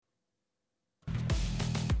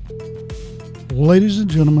Ladies and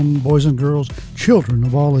gentlemen, boys and girls, children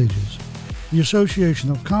of all ages, the Association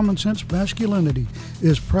of Common Sense Masculinity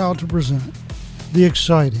is proud to present the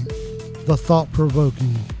exciting, the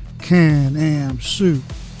thought-provoking Can-Am Soup,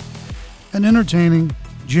 an entertaining,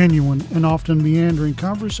 genuine, and often meandering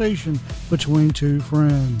conversation between two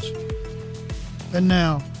friends. And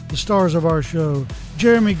now, the stars of our show,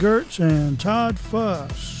 Jeremy Gertz and Todd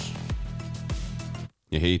Fuss.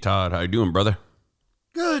 Hey, Todd. How you doing, brother?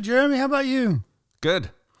 Good, Jeremy. How about you? Good.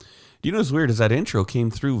 You know what's weird is that intro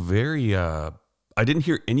came through very, I didn't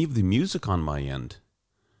hear any of the music on my end.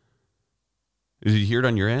 Did you hear it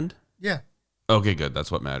on your end? Yeah. Okay, good.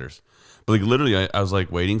 That's what matters. But like literally, I was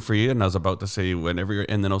like waiting for you, and I was about to say whenever you're,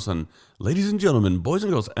 and then all of a sudden, ladies and gentlemen, boys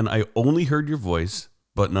and girls, and I only heard your voice,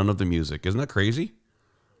 but none of the music. Isn't that crazy?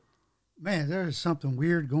 Man, there is something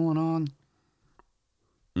weird going on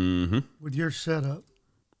with your setup.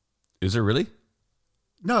 Is there really?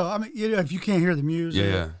 No, I mean, if you can't hear the music,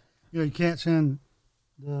 Yeah. you can't send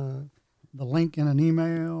the link in an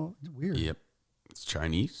email. It's weird. Yep. It's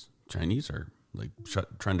Chinese. Chinese are like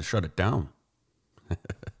trying to shut it down.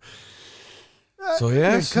 So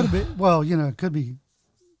yes, it could be. Well, it could be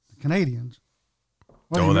Canadians.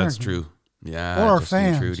 Or oh, the that's Americans. true. Yeah, Or our Justin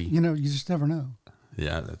fans. Trudeau. You just never know.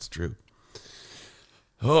 Yeah, that's true.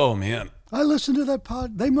 Oh man. I listened to that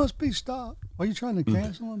pod. They must be stopped. Are you trying to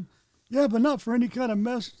cancel them? Yeah, but not for any kind of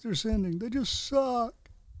message they're sending. They just suck.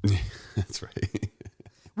 That's right.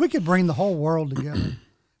 We could bring the whole world together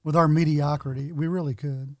with our mediocrity. We really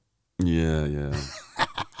could. Yeah.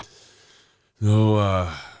 So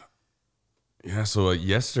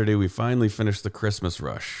yesterday we finally finished the Christmas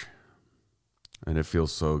rush, and it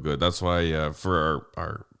feels so good. That's why for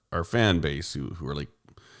our fan base who are like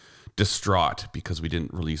distraught because we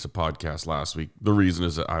didn't release a podcast last week, the reason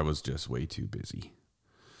is that I was just way too busy.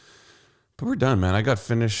 But we're done, man. I got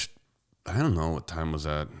finished. I don't know what time was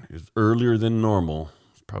that. It was earlier than normal.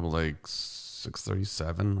 It was probably like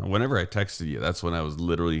 6:37. Whenever I texted you, that's when I was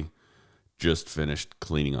literally just finished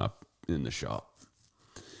cleaning up in the shop.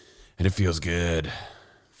 And it feels good. It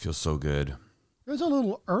feels so good. It was a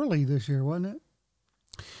little early this year, wasn't it?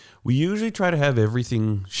 We usually try to have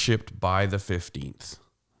everything shipped by the 15th.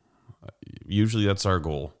 Usually that's our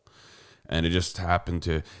goal. And it just happened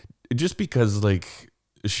to, just because like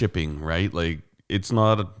shipping, right? Like it's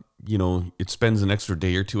not, it spends an extra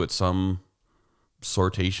day or two at some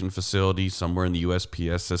sortation facility somewhere in the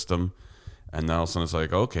USPS system. And now all of a sudden it's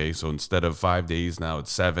like, okay, so instead of 5 days, now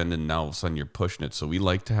it's 7, and now all of a sudden you're pushing it. So we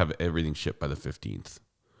like to have everything shipped by the 15th.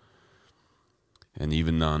 And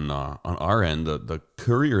even on our end, the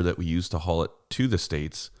courier that we use to haul it to the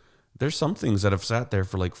States, there's some things that have sat there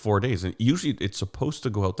for like 4 days. And usually it's supposed to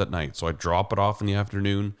go out that night. So I drop it off in the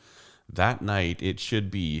afternoon. That night, it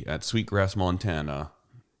should be at Sweetgrass, Montana,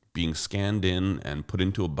 being scanned in and put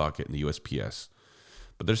into a bucket in the USPS.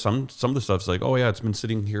 But there's some of the stuff's like, oh yeah, it's been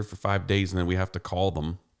sitting here for 5 days, and then we have to call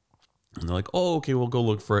them, and they're like, oh okay, we'll go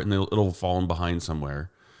look for it, and it'll fall behind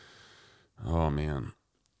somewhere. Oh man,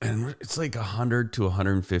 and it's like 100 to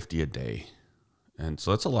 150 a day, and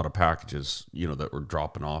so that's a lot of packages, that we're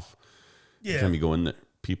dropping off. Yeah. Every time you go in there,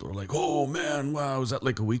 people are like, oh man, wow, is that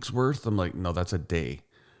like a week's worth? I'm like, no, that's a day.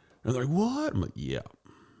 And they're like, what? I'm like, yeah,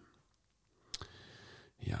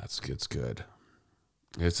 it's good.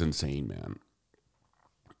 It's insane, man.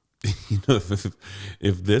 If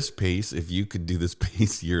you could do this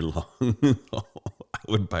pace year long, I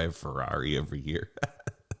would buy a Ferrari every year.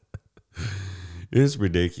 It's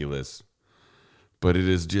ridiculous. But it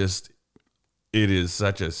is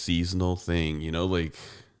such a seasonal thing, like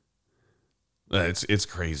it's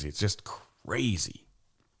crazy. It's just crazy.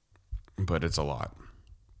 But it's a lot.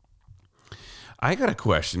 I got a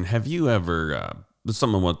question. Have you ever, this is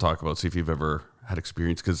something I want to talk about, see if you've ever had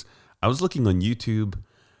experience, because I was looking on YouTube.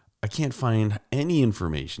 I can't find any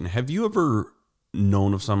information. Have you ever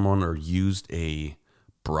known of someone or used a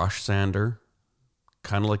brush sander?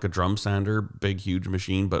 Kind of like a drum sander, big, huge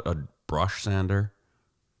machine, but a brush sander?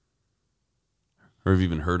 Or have you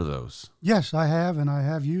even heard of those? Yes, I have, and I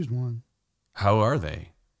have used one. How are they?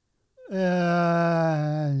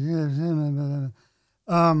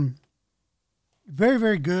 Very,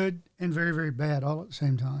 very good and very, very bad all at the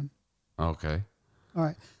same time. Okay. All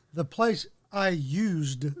right. The place I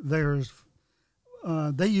used theirs,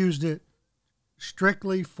 they used it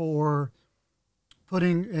strictly for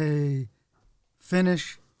putting a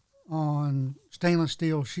finish on stainless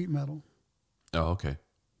steel sheet metal. Oh, okay.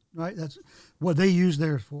 Right? That's what they used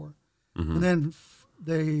theirs for. Mm-hmm. And then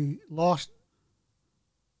they lost,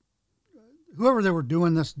 whoever they were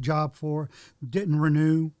doing this job for didn't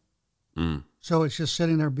renew. So it's just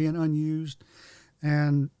sitting there being unused.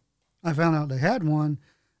 And I found out they had one,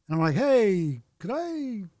 and I'm like, hey, could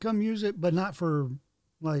I come use it, but not for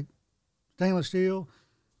like stainless steel?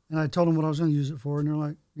 And I told them what I was going to use it for, and they're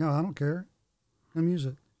like, yeah, I don't care. Come use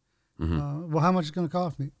it. Well, how much is it going to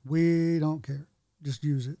cost me? We don't care. Just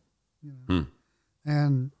use it. You know?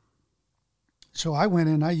 And so I went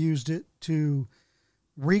in, I used it to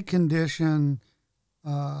recondition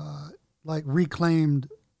like reclaimed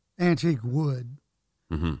antique wood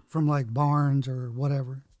from like barns or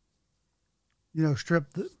whatever. You know,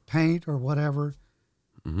 strip the paint or whatever.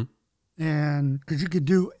 And because you could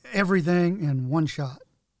do everything in one shot.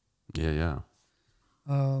 Yeah.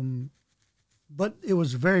 But it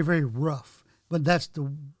was very, very rough. But that's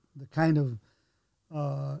the kind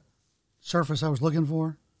of surface I was looking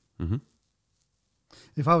for.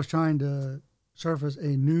 If I was trying to surface a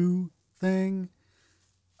new thing,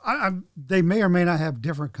 they may or may not have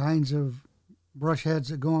different kinds of brush heads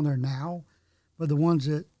that go on there now, but the ones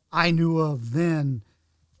that I knew of then,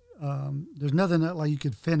 there's nothing that like you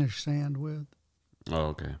could finish sand with. Oh,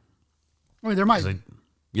 okay. I mean, there might be.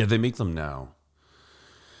 Yeah, they make them now.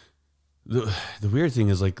 The weird thing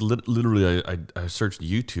is, like, literally, I searched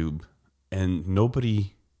YouTube, and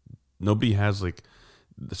nobody has, like,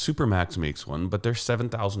 the Supermax makes one, but they're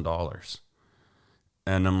 $7,000,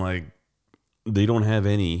 and I'm like, they don't have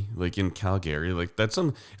any like in Calgary. Like, that's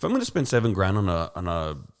some. If I'm going to spend $7,000 on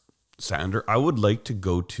a sander, I would like to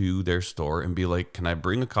go to their store and be like, can I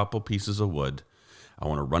bring a couple pieces of wood? I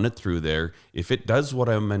want to run it through there. If it does what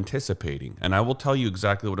I'm anticipating, and I will tell you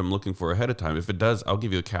exactly what I'm looking for ahead of time. If it does, I'll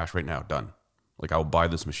give you the cash right now. Done. Like, I'll buy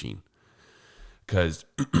this machine. Because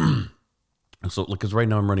right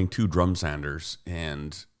now I'm running 2 drum sanders,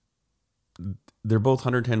 and they're both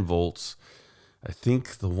 110 volts. I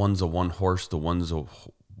think the one's a 1 horse, the one's a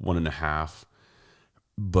 1.5.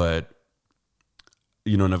 But,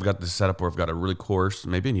 you know, and I've got this setup where I've got a really coarse,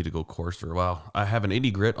 maybe I need to go coarser. Well, I have an 80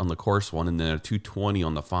 grit on the coarse one and then a 220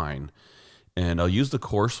 on the fine. And I'll use the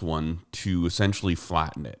coarse one to essentially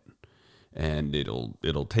flatten it. And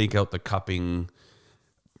it'll take out the cupping,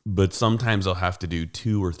 but sometimes I'll have to do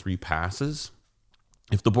 2 or 3 passes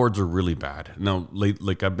if the boards are really bad. Now,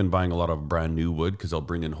 like I've been buying a lot of brand new wood because they'll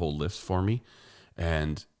bring in whole lifts for me.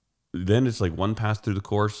 And then it's like 1 pass through the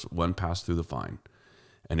coarse, 1 pass through the fine.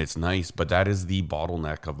 And it's nice, but that is the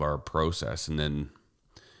bottleneck of our process. And then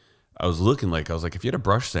I was like, if you had a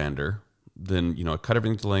brush sander, then, you know, cut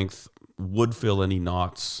everything to length, wood fill any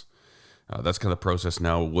knots. That's kind of the process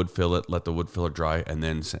now. Wood fill it, let the wood filler dry, and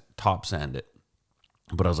then top sand it.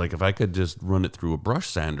 But I was like, if I could just run it through a brush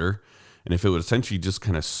sander, and if it would essentially just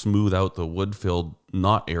kind of smooth out the wood filled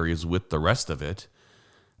knot areas with the rest of it,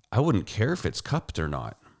 I wouldn't care if it's cupped or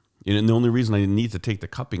not. And the only reason I need to take the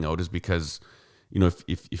cupping out is because, you know,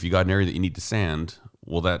 if you got an area that you need to sand,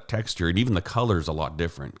 well, that texture and even the color is a lot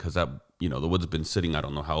different because that, you know, the wood's been sitting, I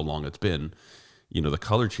don't know how long it's been. You know, the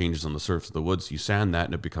color changes on the surface of the wood, so you sand that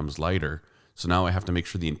and it becomes lighter. So now I have to make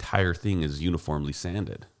sure the entire thing is uniformly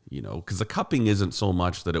sanded, you know, because the cupping isn't so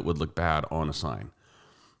much that it would look bad on a sign.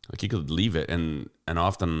 Like, you could leave it, and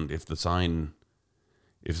often if the sign,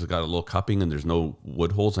 if it's got a little cupping and there's no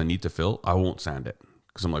wood holes I need to fill, I won't sand it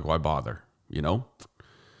because I'm like, why bother, you know?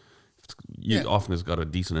 Often it's got a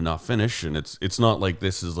decent enough finish, and it's not like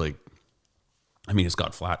this is like, I mean, it's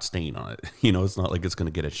got flat stain on it. You know, it's not like it's going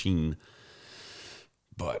to get a sheen.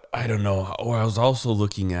 But I don't know. Or I was also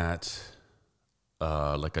looking at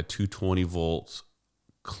like a 220 volts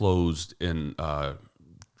closed in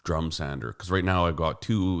drum sander, because right now I've got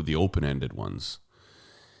 2 the open-ended ones,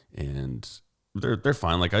 and they're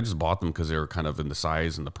fine. Like, I just bought them because they were kind of in the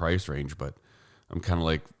size and the price range, but I'm kind of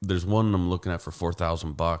like, there's one I'm looking at for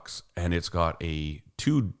 $4,000, and it's got a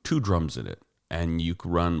two drums in it, and you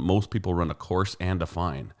can run. Most people run a coarse and a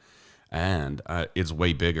fine, and it's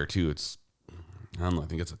way bigger too. It's, I don't know, I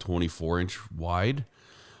think it's a 24-inch wide.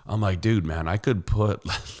 I'm like, dude, man, I could put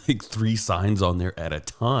like 3 signs on there at a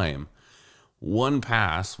time. 1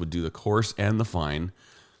 pass would do the coarse and the fine.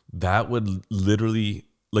 That would literally,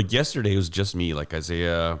 like, yesterday it was just me, like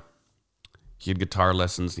Isaiah, he had guitar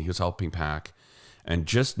lessons and he was helping pack. And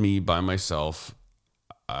just me by myself,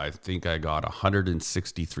 I think I got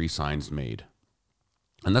 163 signs made.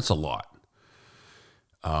 And that's a lot.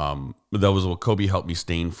 That was what Kobe helped me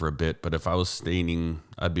stain for a bit. But if I was staining,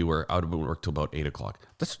 I would have been work till about 8 o'clock.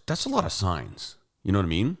 That's a lot of signs. You know what I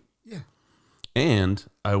mean? Yeah. And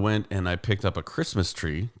I went and I picked up a Christmas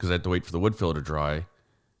tree because I had to wait for the wood filler to dry.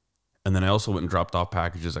 And then I also went and dropped off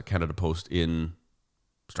packages at Canada Post in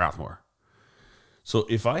Strathmore. So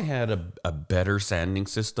if I had a better sanding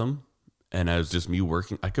system and it was just me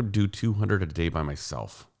working, I could do 200 a day by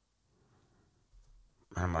myself.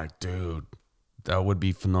 I'm like, dude, That would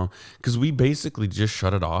be phenomenal. Because we basically just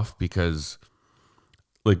shut it off because,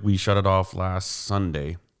 like, we shut it off last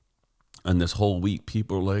Sunday, and this whole week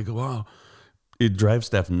people are like, wow. It drives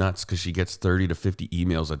Steph nuts because she gets 30 to 50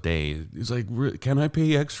 emails a day. It's like, can I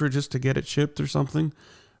pay extra just to get it shipped or something?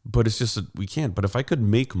 But it's just, we can't. But if I could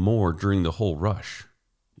make more during the whole rush,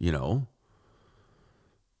 you know,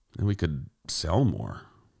 then we could sell more.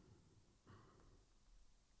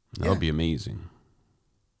 That would be amazing.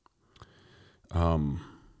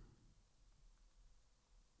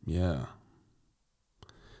 Yeah.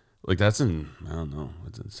 Like I don't know.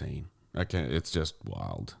 It's insane. It's just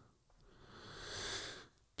wild.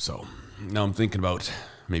 So now I'm thinking about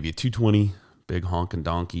maybe a 220 big honkin'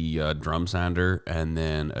 donkey drum sander and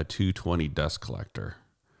then a 220 dust collector.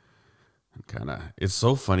 And it's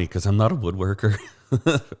so funny because I'm not a woodworker,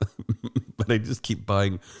 but I just keep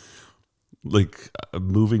buying, like,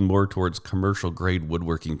 moving more towards commercial grade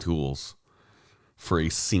woodworking tools for a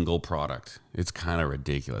single product. It's kind of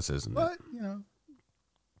ridiculous, isn't it? But, you know,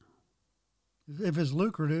 if it's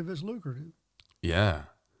lucrative, it's lucrative. Yeah.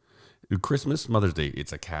 Christmas, Mother's Day,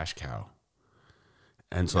 it's a cash cow.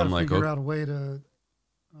 And so I'm like, figure out a way to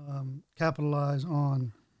capitalize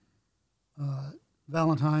on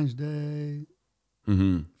Valentine's Day.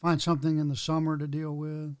 Find something in the summer to deal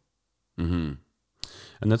with. And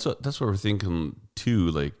that's what we're thinking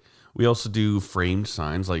too. Like, we also do framed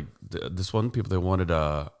signs. Like this one, people, they wanted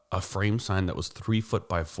a frame sign that was 3 foot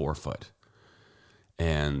by 4 foot,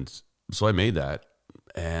 and so I made that.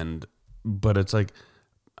 But it's like,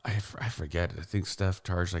 I forget. I think Steph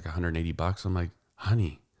charged like $180. I'm like,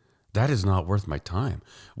 honey, that is not worth my time.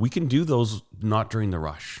 We can do those not during the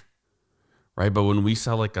rush, right? But when we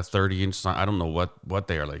sell like a 30-inch sign, I don't know what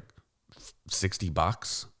they are, like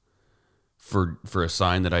 $60 for a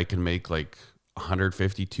sign that I can make like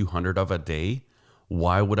 150, 200 of a day.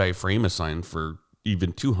 Why would I frame a sign for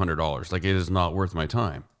even $200? Like, it is not worth my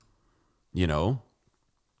time. You know,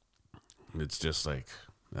 it's just like,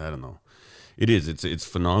 I don't know. It is. It's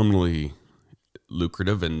phenomenally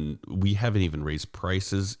lucrative, and we haven't even raised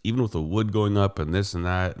prices, even with the wood going up and this and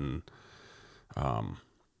that. And I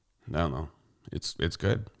don't know. It's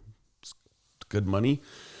good. It's good money,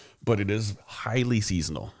 but it is highly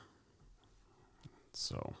seasonal.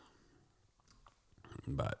 So,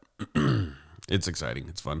 but it's exciting.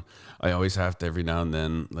 It's fun. I always have to every now and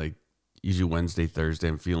then, like usually Wednesday, Thursday,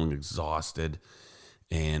 I'm feeling exhausted.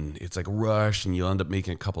 And it's like a rush, and you'll end up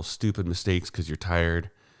making a couple stupid mistakes because you're tired.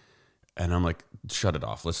 And I'm like, shut it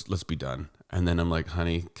off. Let's be done. And then I'm like,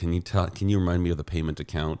 honey, can you remind me of the payment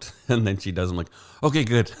account? And then she does. I'm like, okay,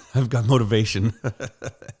 good. I've got motivation.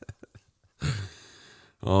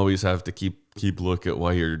 Always have to keep look at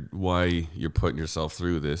why you're putting yourself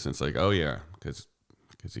through this. And it's like, oh yeah, because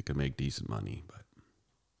you can make decent money. But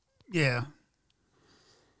yeah,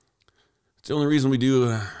 it's the only reason we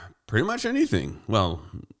do pretty much anything. Well,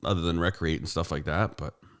 other than recreate and stuff like that,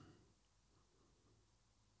 but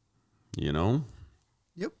you know.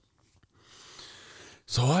 Yep.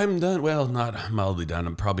 So I'm done. Well, not mildly done.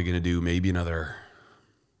 I'm probably going to do maybe another.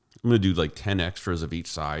 I'm going to do like 10 extras of each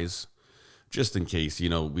size, just in case, you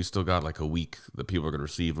know, we still got like a week that people are going to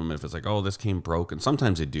receive them. If it's like, oh, this came broken.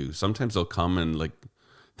 Sometimes they do. Sometimes they'll come and like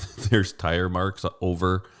there's tire marks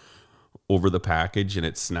over the package and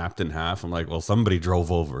it's snapped in half. I'm like, well, somebody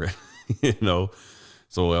drove over it, you know?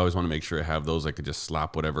 So I always want to make sure I have those. I could just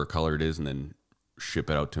slap whatever color it is and then ship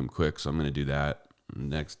it out to them quick. So I'm going to do that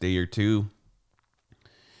next day or two.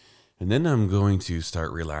 And then I'm going to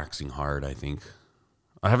start relaxing hard, I think.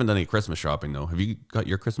 I haven't done any Christmas shopping though. Have you got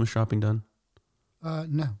your Christmas shopping done?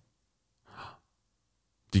 No.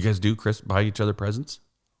 Do you guys buy each other presents?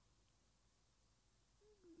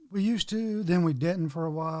 We used to, then we didn't for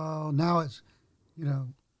a while. Now it's, you know,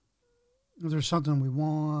 there's something we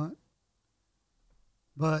want.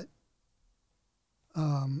 But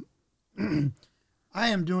I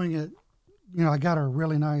am doing it, you know, I got her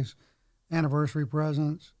really nice anniversary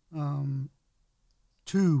presents,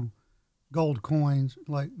 2 gold coins,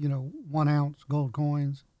 like, you know, 1 ounce gold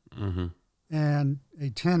coins, and a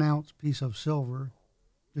 10-ounce piece of silver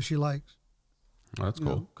that she likes. Oh, that's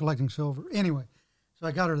cool. Collecting silver. Anyway, so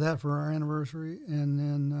I got her that for our anniversary, and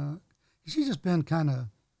then she's just been kind of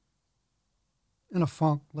in a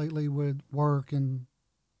funk lately with work and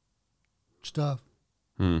stuff.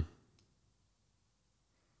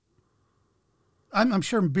 I'm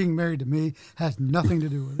sure being married to me has nothing to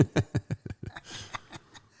do with it.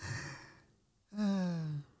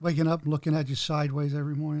 Waking up, looking at you sideways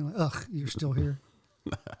every morning, like, ugh, you're still here.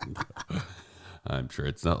 I'm sure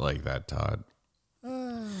it's not like that, Todd.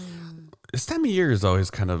 This time of year is always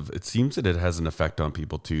kind of, it seems that it has an effect on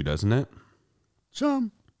people too, doesn't it?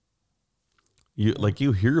 Some.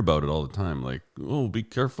 You hear about it all the time. Like, oh, be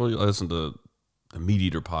careful. You listen to the Meat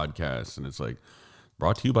Eater podcast, and it's like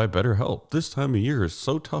brought to you by BetterHelp. This time of year is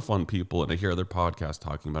so tough on people, and I hear other podcasts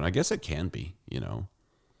talking about it. I guess it can be,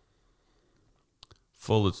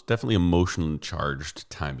 It's definitely emotionally charged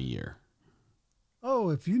time of year. Oh,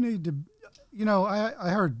 if you need to, I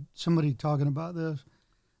heard somebody talking about this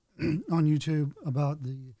on YouTube about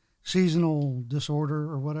the seasonal disorder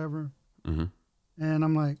or whatever. Mm-hmm. And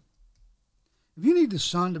I'm like, if you need the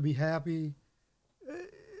sun to be happy,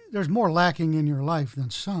 there's more lacking in your life than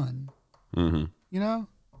sun. Mm-hmm.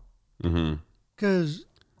 Mm-hmm. Because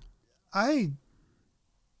I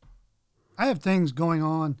have things going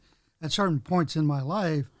on at certain points in my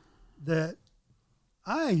life that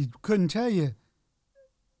I couldn't tell you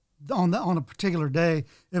on a particular day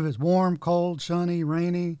if it's warm, cold, sunny,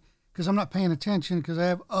 rainy, because I'm not paying attention because I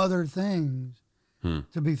have other things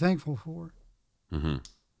to be thankful for. Mm-hmm.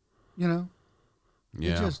 Yeah.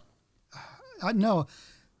 It just, I know.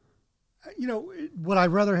 Would I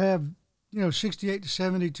rather have 68 to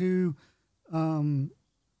 72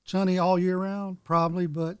 sunny all year round? Probably,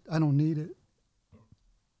 but I don't need it.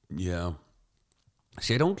 Yeah.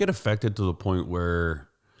 See, I don't get affected to the point where,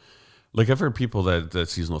 like, I've heard people that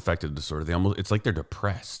seasonal affective disorder, it's like they're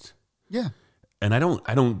depressed. Yeah. And I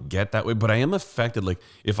don't get that way, but I am affected. Like,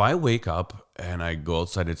 if I wake up and I go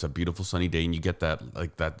outside, it's a beautiful sunny day, and you get that,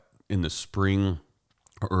 like, that in the spring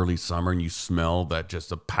or early summer, and you smell that, just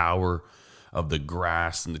the power of the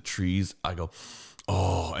grass and the trees, I go,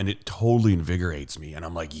 oh, and it totally invigorates me. And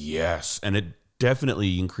I'm like, yes. And it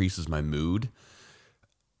definitely increases my mood.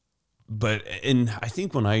 And I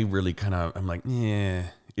think when I really I'm like, yeah,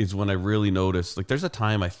 is when I really notice, like, there's a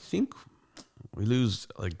time I think we lose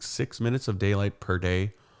like 6 minutes of daylight per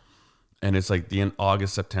day. And it's like the end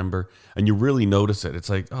August, September, and you really notice it. It's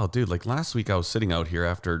like, oh, dude, like last week I was sitting out here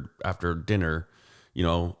after dinner,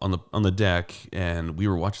 on the deck, and we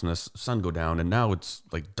were watching the sun go down, and now it's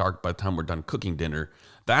like dark by the time we're done cooking dinner.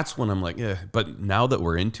 That's when I'm like, yeah. But now that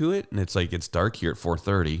we're into it, and it's like it's dark here at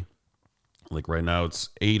 4:30. Like right now it's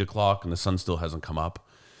 8 o'clock, and the sun still hasn't come up,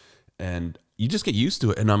 and you just get used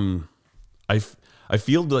to it. And I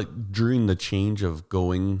feel like during the change of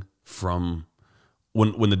going from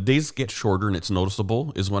when the days get shorter and it's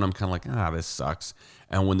noticeable is when I'm kind of like, this sucks.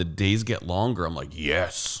 And when the days get longer, I'm like,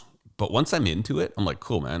 yes. But once I'm into it, I'm like,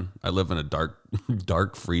 cool, man. I live in a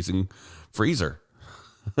dark, freezing freezer.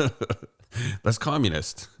 That's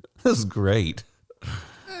communist. This is great.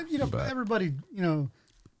 Everybody,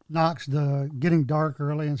 knocks the getting dark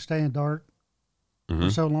early and staying dark for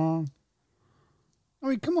so long. I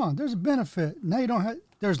mean, come on, there's a benefit. Now you don't have,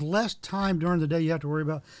 there's less time during the day you have to worry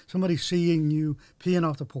about somebody seeing you peeing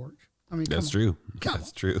off the porch. I mean, that's true.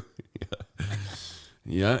 That's true.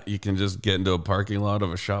 Yeah, you can just get into a parking lot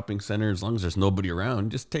of a shopping center as long as there's nobody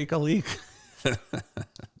around. Just take a leak.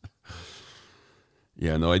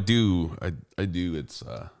 Yeah, no, I do. I do. It's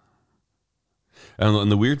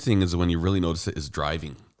and the weird thing is when you really notice it is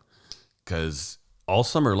driving, because all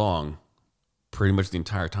summer long, pretty much the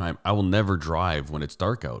entire time, I will never drive when it's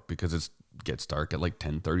dark out because it gets dark at like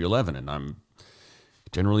 10:30, 11, and I'm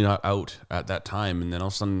generally not out at that time. And then all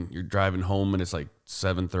of a sudden you're driving home and it's like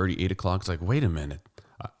 7:30, 8 o'clock. It's like, wait a minute.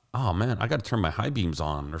 Oh man, I got to turn my high beams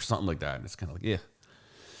on or something like that. And it's kind of like, yeah.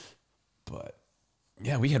 But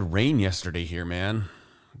yeah, we had rain yesterday here, man.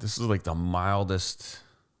 This is like the mildest.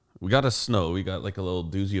 We got a snow. We got like a little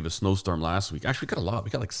doozy of a snowstorm last week. Actually, we got a lot. We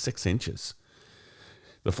got like 6 inches.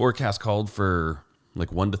 The forecast called for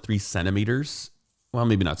like 1 to 3 centimeters. Well,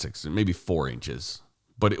 maybe not 6, maybe 4 inches,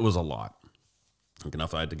 but it was a lot. Like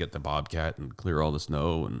enough that I had to get the Bobcat and clear all the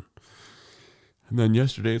snow. And then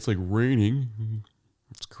yesterday it's like raining.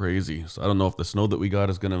 It's crazy. So I don't know if the snow that we got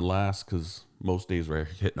is going to last because most days we're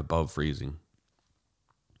hitting above freezing.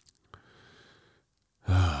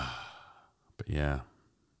 But yeah.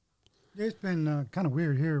 It's been kind of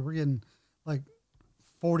weird here. We're getting like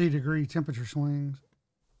 40-degree temperature swings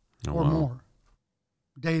or more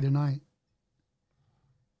day to night.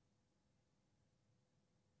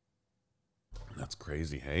 That's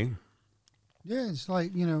crazy, hey? Yeah, it's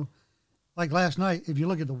like, like last night, if you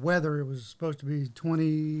look at the weather, it was supposed to be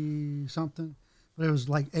 20-something, but it was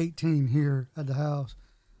like 18 here at the house.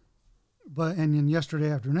 And then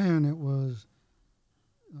yesterday afternoon, it was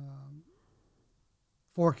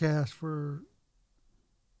forecast for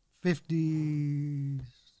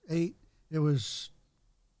 58. It was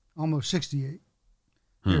almost 68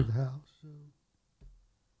 here at the house. So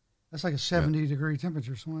that's like a 70-degree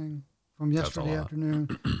temperature swing from yesterday afternoon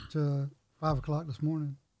to 5 o'clock this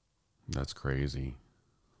morning. That's crazy.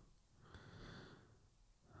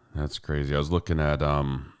 That's crazy. I was looking at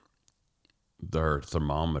their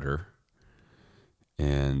thermometer,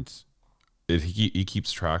 and he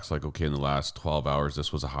keeps tracks like, okay, in the last 12 hours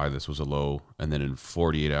this was a high, this was a low, and then in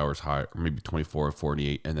 48 hours high, or maybe 24 or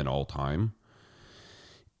 48, and then all time.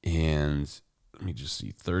 And let me just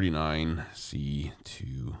see, 39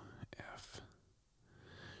 C2F.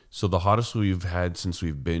 So the hottest we've had since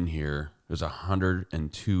we've been here is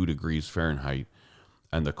 102 degrees Fahrenheit,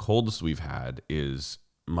 and the coldest we've had is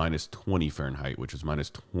minus 20 Fahrenheit, which is minus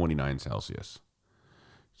 29 Celsius.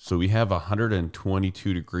 So we have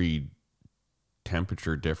 122 degree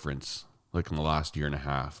temperature difference like in the last year and a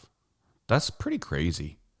half. That's pretty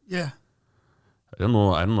crazy. Yeah. I don't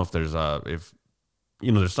know if there's if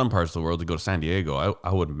you know, there's some parts of the world to go to San Diego.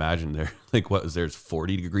 I would imagine there like there's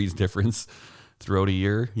 40 degrees difference throughout a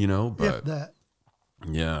year, you know, but If that.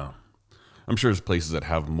 yeah. I'm sure there's places that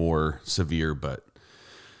have more severe, but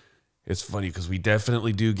it's funny because we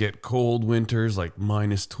definitely do get cold winters, like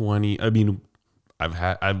minus 20. I mean,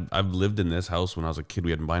 I've lived in this house when I was a kid. We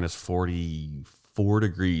had minus 44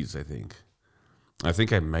 degrees, I think.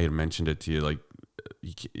 I may have mentioned it to you. Like,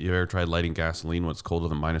 you ever tried lighting gasoline when it's colder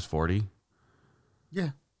than minus 40?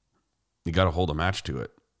 Yeah. You got to hold a match to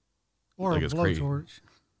it. Or like a blowtorch.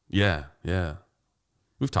 Yeah, yeah.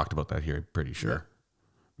 We've talked about that here, I'm pretty sure.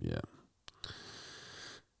 Yeah.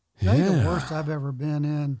 I think the worst I've ever been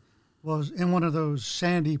in was in one of those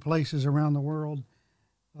sandy places around the world,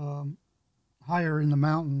 higher in the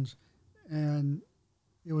mountains. And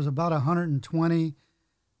it was about 120,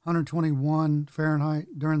 121 Fahrenheit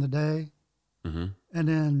during the day. Mm-hmm. And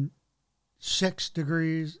then 6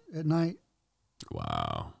 degrees at night.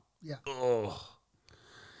 Wow. Yeah. Oh.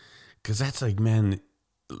 Because that's like, man,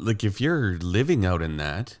 like if you're living out in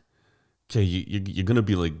that, okay, you're going to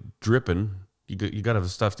be like dripping. You got to have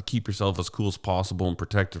stuff to keep yourself as cool as possible and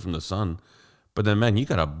protected from the sun. But then, man, you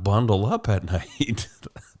got to bundle up at night.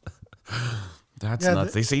 That's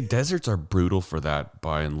nuts. They say deserts are brutal for that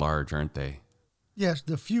by and large, aren't they? Yes,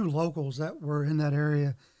 the few locals that were in that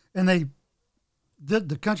area, and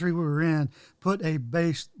the country we were in put a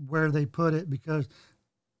base where they put it because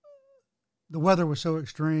the weather was so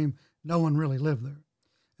extreme, no one really lived there.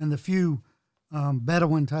 And the few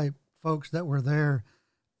Bedouin type folks that were there,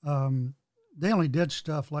 they only did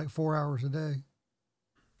stuff like 4 hours a day.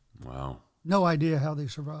 Wow. No idea how they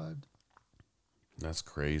survived. That's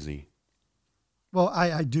crazy. Well,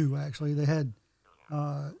 I do actually. They had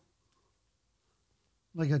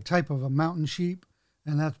like a type of a mountain sheep,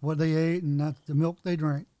 and that's what they ate, and that's the milk they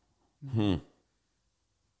drank.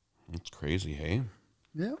 That's crazy, hey?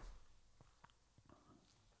 Yeah.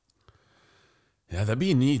 Yeah, that'd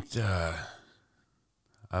be neat.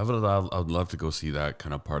 I would love to go see that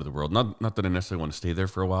kind of part of the world. Not that I necessarily want to stay there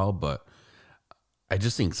for a while, but I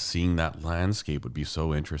just think seeing that landscape would be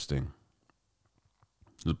so interesting.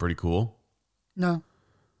 Is it pretty cool? No.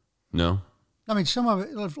 No? I mean, some of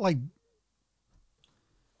it, like,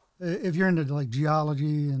 if you're into like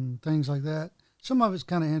geology and things like that, some of it's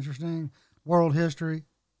kind of interesting. World history.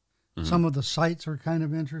 Mm-hmm. Some of the sites are kind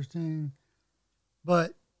of interesting.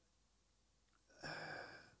 But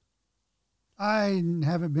I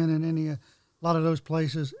haven't been in a lot of those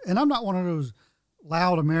places. And I'm not one of those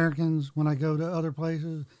loud Americans when I go to other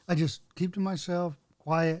places. I just keep to myself,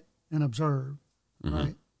 quiet, and observe, mm-hmm.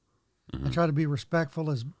 right? Mm-hmm. I try to be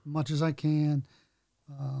respectful as much as I can.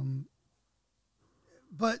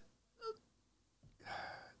 But a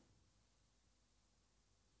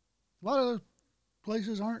lot of those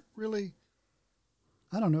places aren't really,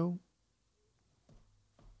 I don't know,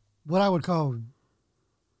 what I would call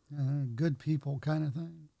good people kind of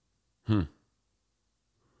thing.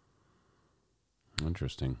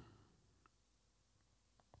 Interesting.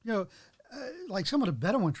 You know, like some of the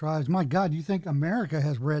Bedouin tribes, my God, you think America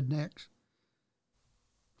has rednecks.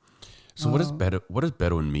 So what does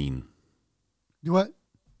Bedouin mean? Do what?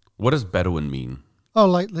 What does Bedouin mean? Oh,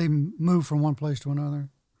 like they move from one place to another.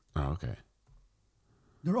 Oh, okay.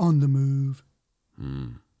 They're on the move.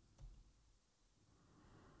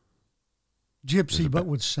 Gypsy, but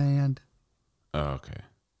with sand. Oh, okay.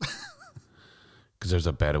 Because there's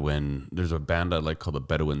a band I like called the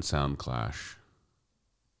Bedouin Sound Clash.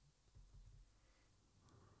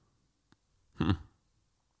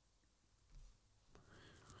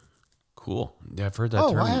 Cool. Yeah, I've heard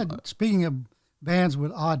that term. Speaking of bands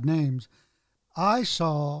with odd names, I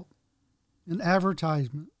saw an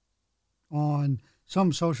advertisement on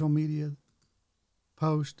some social media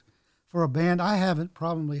post for a band I haven't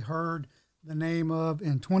probably heard the name of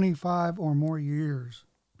in 25 or more years.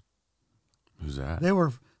 Who's that? They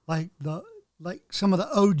were like some of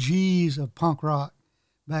the OGs of punk rock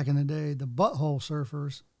back in the day, the Butthole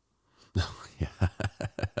Surfers. Yeah,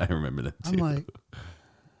 I remember that too. I'm like,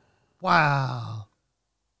 wow.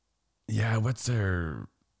 Yeah, what's their?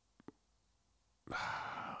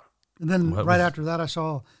 And then What right was? after that, I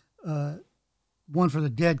saw one for the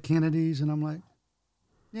Dead Kennedys, and I'm like,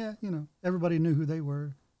 yeah, everybody knew who they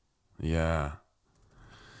were. Yeah,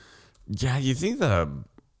 yeah. You think the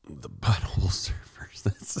Butthole Surfers?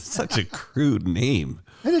 That's such a crude name.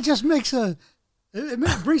 And it just makes it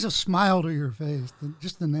brings a smile to your face,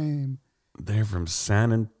 just the name. They're from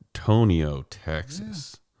San Antonio,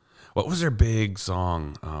 Texas. What was their big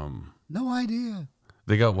song? No idea.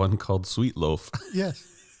 They got one called Sweet Loaf. Yes.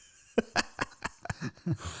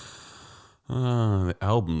 The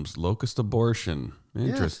album's Locust Abortion.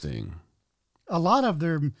 Interesting. A lot of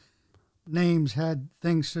their names had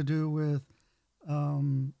things to do with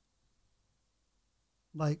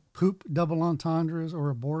like poop double entendres or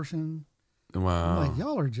abortion. Wow. I'm like,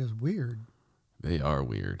 y'all are just weird. They are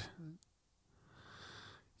weird.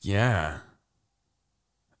 Yeah.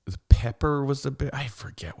 The Pepper was the big. I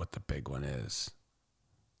forget what the big one is.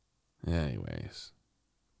 Anyways.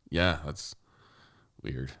 Yeah, that's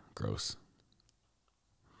weird. Gross.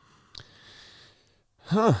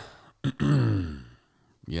 Huh.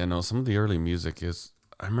 Yeah, no, some of the early music is.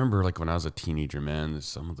 I remember like when I was a teenager, man,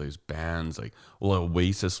 some of those bands, like, well,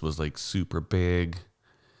 Oasis was like super big.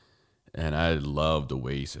 And I loved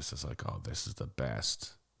Oasis. It's like, oh, this is the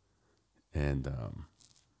best. And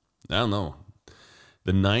I don't know.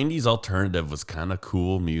 The 90s alternative was kind of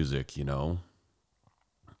cool music, It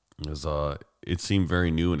was, it seemed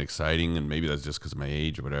very new and exciting, and maybe that's just because of my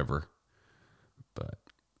age or whatever. But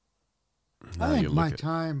I think my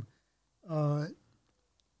time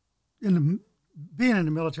being in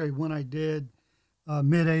the military when I did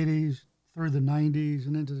mid 80s through the 90s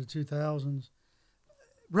and into the 2000s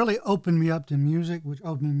really opened me up to music, which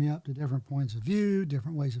opened me up to different points of view,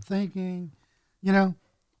 different ways of thinking,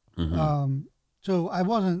 Mm-hmm. So I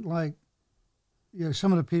wasn't like,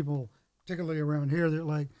 some of the people, particularly around here, they're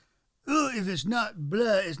like, oh, if it's not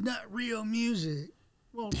blood, it's not real music.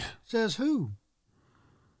 Well, says who?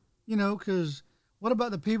 Because what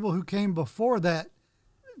about the people who came before that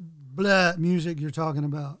blood music you're talking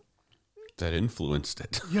about? That influenced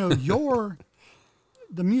it.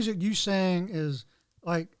 The music you sang is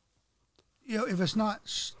like, if it's not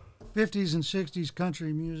 50s and 60s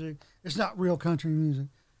country music, it's not real country music.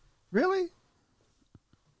 Really?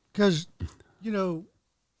 Because,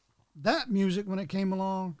 that music, when it came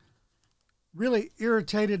along, really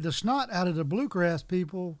irritated the snot out of the bluegrass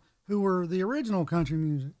people who were the original country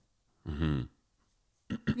music. Mm-hmm.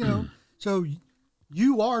 So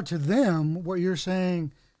you are to them what you're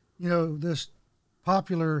saying, this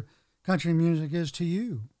popular country music is to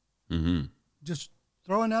you. Mm-hmm. Just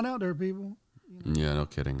throwing that out there, people. Yeah, no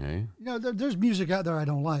kidding, eh? There's music out there I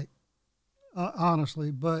don't like,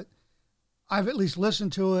 honestly, but I've at least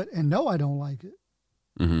listened to it and know I don't like it.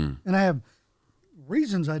 Mm-hmm. And I have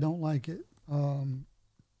reasons I don't like it.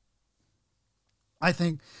 I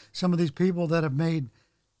think some of these people that have made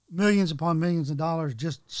millions upon millions of dollars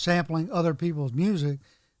just sampling other people's music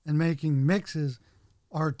and making mixes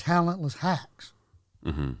are talentless hacks.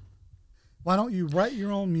 Mm-hmm. Why don't you write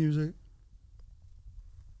your own music,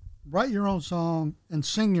 write your own song, and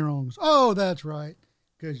sing your own? Oh, that's right,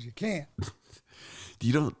 because you can't.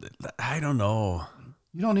 I don't know.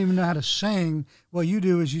 You don't even know how to sing. What you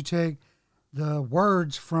do is you take the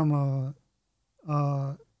words from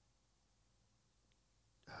a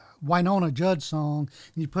Winona Judd song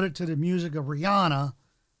and you put it to the music of Rihanna.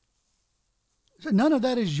 So none of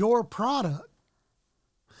that is your product.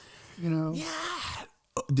 Yeah.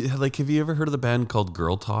 Like, have you ever heard of the band called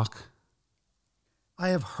Girl Talk? I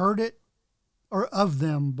have heard it or of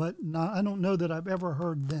them, but I don't know that I've ever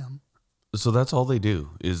heard them. So that's all they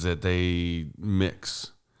do is that they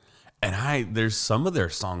mix. And there's some of their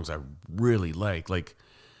songs I really like. Like,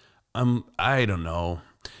 I don't know.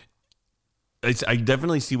 I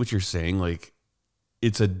definitely see what you're saying. Like,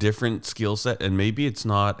 it's a different skill set, and maybe it's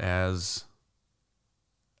not as,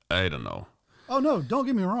 I don't know. Oh, no, don't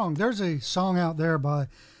get me wrong. There's a song out there by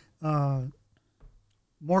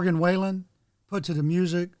Morgan Wallen, put to the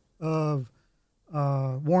music of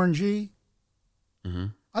Warren G. Mm-hmm.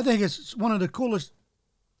 I think it's one of the coolest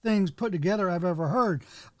things put together I've ever heard.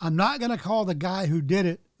 I'm not going to call the guy who did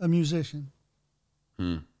it a musician.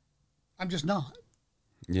 I'm just not.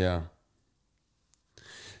 Yeah.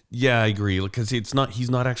 Yeah, I agree. Because he's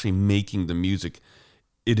not actually making the music.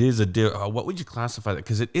 It is what would you classify that?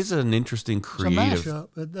 Because it is an interesting creative. It's a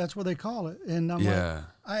mashup. That's what they call it. And I'm yeah.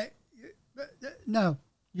 no,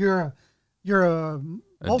 you're a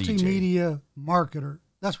multimedia marketer.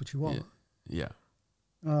 That's what you are. Yeah.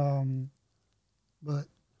 But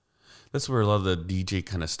That's where a lot of the DJ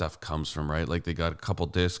kind of stuff comes from, right? Like they got a couple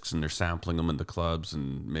discs and they're sampling them in the clubs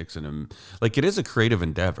and mixing them. Like it is a creative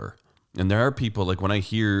endeavor. And there are people like when I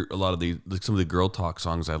hear a lot of the like some of the girl talk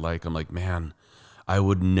songs I like, I'm like, man, I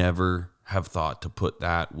would never have thought to put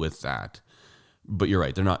that with that. But you're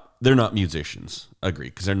right, they're not musicians. Agree,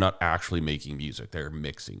 because they're not actually making music. They're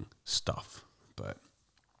mixing stuff. But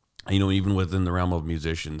even within the realm of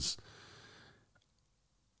musicians,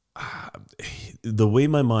 the way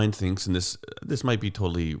my mind thinks, and this might be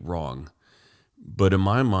totally wrong, but in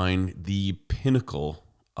my mind, the pinnacle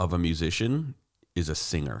of a musician is a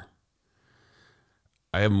singer.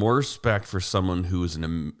 I have more respect for someone who is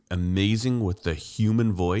amazing with the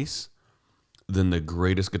human voice than the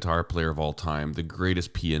greatest guitar player of all time, the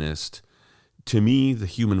greatest pianist. To me, the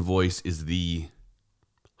human voice is the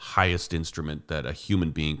highest instrument that a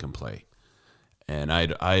human being can play. And I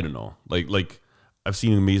don't know, like I've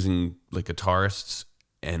seen amazing like guitarists,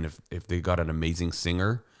 and if they got an amazing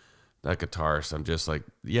singer, that guitarist, I'm just like,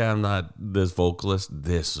 yeah, I'm not this vocalist.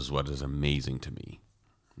 This is what is amazing to me.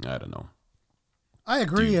 I don't know. I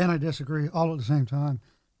agree and I disagree all at the same time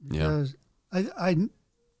because I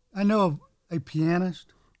know of a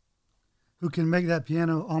pianist who can make that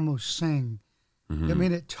piano almost sing. I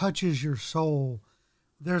mean, it touches your soul.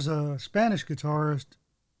 There's a Spanish guitarist.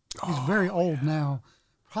 He's very old now,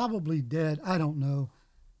 probably dead. I don't know,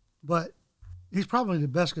 but he's probably the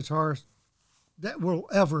best guitarist that will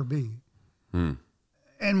ever be. And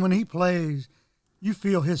when he plays, you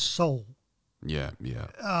feel his soul. Yeah.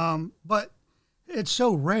 But it's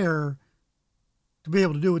so rare to be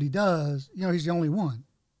able to do what he does. He's the only one.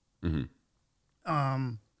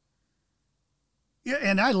 Yeah,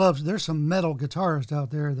 and there's some metal guitarists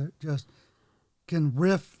out there that just can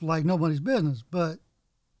riff like nobody's business, but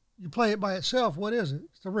you play it by itself, what is it?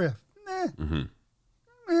 It's the riff. Yeah.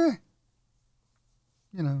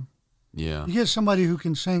 You get somebody who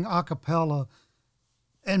can sing a cappella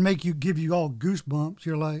and give you all goosebumps.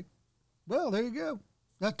 You're like, well, there you go.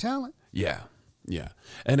 That talent. Yeah.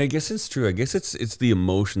 And I guess it's true. I guess it's the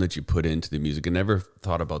emotion that you put into the music. I never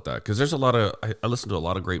thought about that because there's I listen to a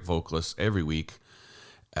lot of great vocalists every week,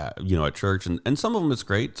 at church, and some of them it's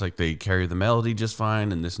great. It's like they carry the melody just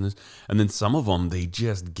fine and this, and then some of them they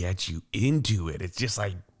just get you into it. It's just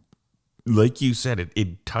like you said,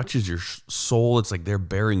 it touches your soul. It's like they're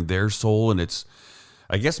bearing their soul, and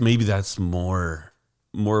I guess maybe that's more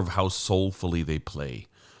of how soulfully they play.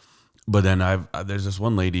 But then there's this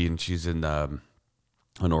one lady, and she's in an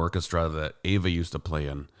orchestra that Ava used to play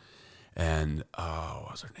in, and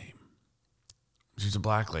what was her name? She's a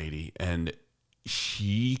black lady, and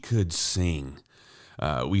she could sing.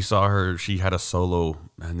 We saw her; she had a solo,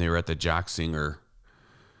 and they were at the Jack Singer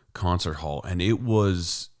concert hall, and it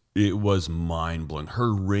was mind blowing.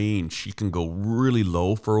 Her range, she can go really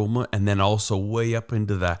low for a moment, and then also way up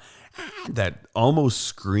into that almost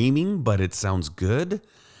screaming, but it sounds good.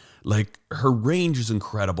 Like her range is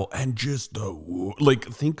incredible, and just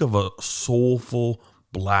think of a soulful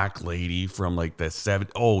black lady from like the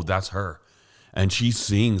 70s. Oh, that's her, and she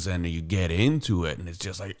sings, and you get into it, and it's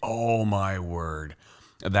just like, oh my word,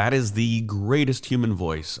 that is the greatest human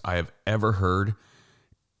voice I have ever heard.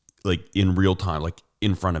 Like in real time, like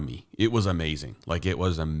in front of me, it was amazing. Like it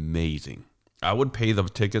was amazing. I would pay the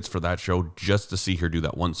tickets for that show just to see her do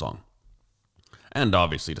that one song, and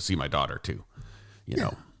obviously to see my daughter too. You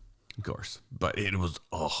know. Of course, but it was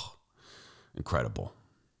incredible.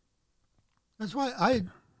 That's why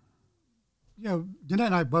Jeanette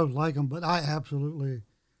and I both like them, but I absolutely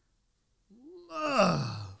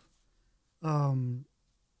love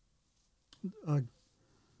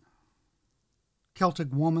Celtic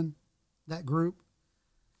Woman, that group.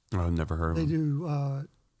 I've never heard of them. They do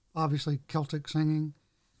obviously Celtic singing,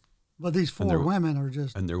 but these four women are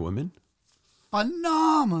just and they're women,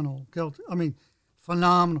 phenomenal Celtic. I mean.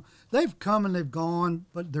 Phenomenal. They've come and they've gone,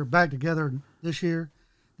 but they're back together this year.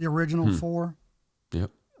 The original four.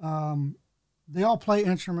 Yep. They all play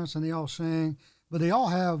instruments and they all sing, but they all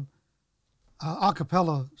have a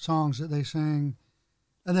cappella songs that they sing,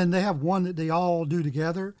 and then they have one that they all do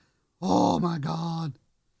together. Oh my God!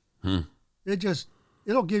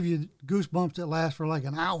 It'll give you goosebumps that last for like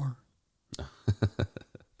an hour.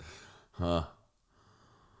 Huh.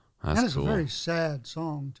 That's and it's cool. A very sad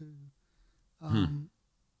song too.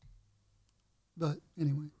 But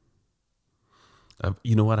anyway,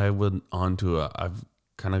 you know what? I've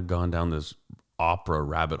kind of gone down this opera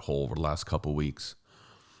rabbit hole over the last couple of weeks.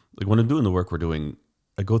 Like when I'm doing the work we're doing,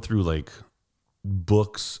 I go through like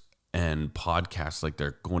books and podcasts like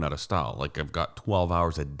they're going out of style. Like I've got 12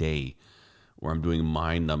 hours a day where I'm doing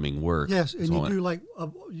mind-numbing work. Yes, and So you do like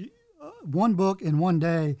one book in one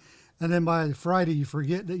day, and then by Friday you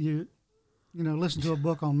forget that you listen to a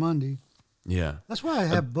book on Monday. yeah. That's why I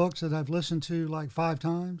have books that I've listened to like 5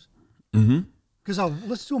 times. Mm-hmm. Because I'll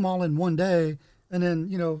listen to them all in one day, and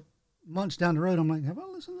then months down the road, I'm like, have I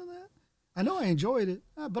listened to that? I know I enjoyed it,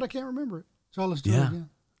 but I can't remember it, so I'll listen to it again.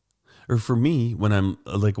 Or for me, when I'm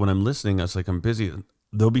listening, I was like, I'm busy.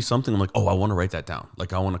 There'll be something I'm like, oh, I want to write that down.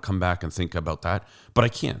 Like I want to come back and think about that, but I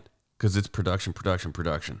can't because it's production.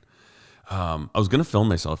 I was gonna film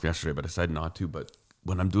myself yesterday, but I decided not to. But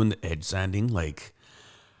when I'm doing the edge sanding, like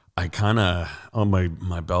I kind of on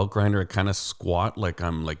my belt grinder, I kind of squat like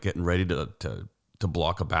I'm like getting ready to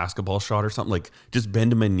block a basketball shot or something. Like just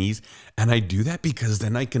bend to my knees, and I do that because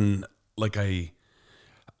then I can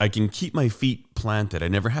I can keep my feet planted. I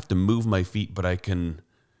never have to move my feet, but I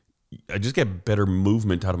just get better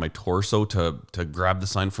movement out of my torso to grab the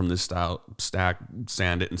sign from this stack,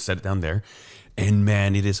 sand it, and set it down there. And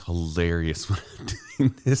man, it is hilarious when I'm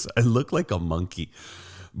doing this. I look like a monkey.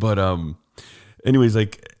 But anyways,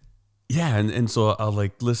 like yeah, and so I'll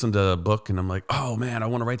like listen to a book and I'm like, oh man, I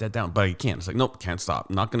want to write that down. But I can't. It's like, nope, can't stop.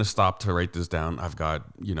 I'm not gonna stop to write this down. I've got,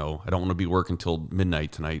 I don't want to be working till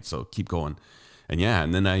midnight tonight, so keep going. And yeah,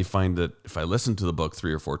 and then I find that if I listen to the book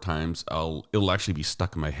 3 or 4 times, it'll actually be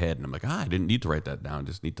stuck in my head. And I'm like, I didn't need to write that down. I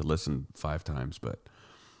just need to listen 5 times. But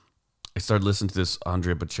I started listening to this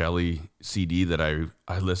Andrea Bocelli CD that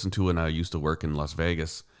I listened to when I used to work in Las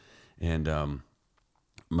Vegas. And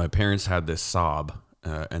my parents had this Saab,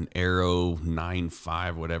 an Aero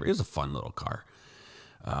 9.5, whatever. It was a fun little car.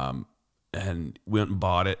 And went and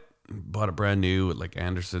bought it brand new at like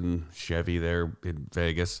Anderson Chevy there in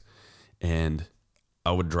Vegas. And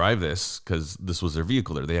I would drive this because this was their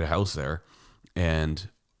vehicle there. They had a house there, and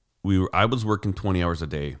I was working 20 hours a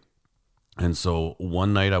day. And so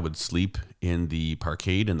one night I would sleep in the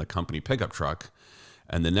parkade in the company pickup truck.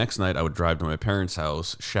 And the next night I would drive to my parents'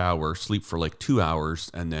 house, shower, sleep for like 2 hours,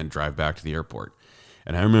 and then drive back to the airport.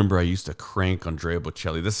 And I remember I used to crank Andrea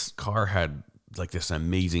Bocelli. This car had like this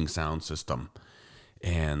amazing sound system.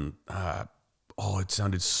 And, it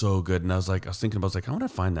sounded so good. And I was thinking about, I want to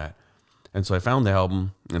find that. And so I found the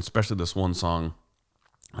album, and especially this one song,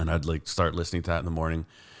 and I'd like start listening to that in the morning.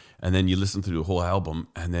 And then you listen through the whole album,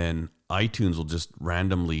 and then iTunes will just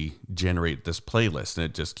randomly generate this playlist, and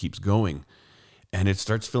it just keeps going. And it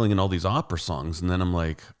starts filling in all these opera songs, and then I'm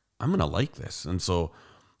like, I'm going to like this. And so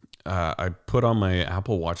I put on my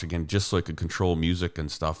Apple Watch again just so I could control music and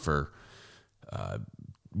stuff for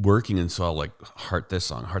working. And so I'll like heart this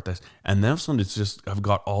song, heart this. And then it's just, I've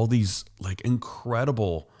got all these like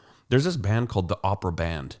incredible... There's this band called the Opera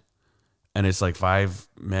Band, and it's like 5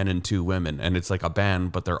 men and 2 women, and it's like a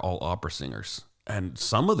band, but they're all opera singers. And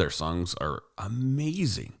some of their songs are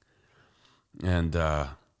amazing. And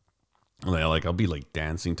I'll be like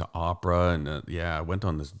dancing to opera, and I went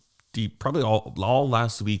on this deep. Probably all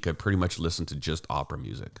last week, I pretty much listened to just opera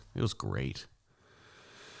music. It was great,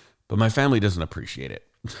 but my family doesn't appreciate it.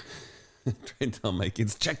 I try to tell my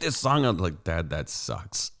kids, check this song out. Like, Dad, that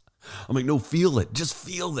sucks. I'm like, no, feel it. Just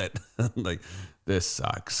feel it. Like, this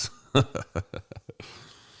sucks.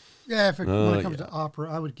 Yeah, when it comes to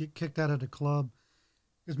opera, I would get kicked out of the club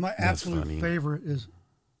because my absolute favorite is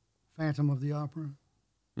Phantom of the Opera.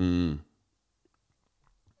 Mm.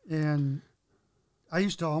 And I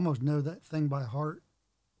used to almost know that thing by heart.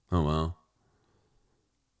 Oh, wow.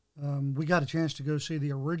 We got a chance to go see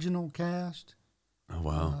the original cast. Oh,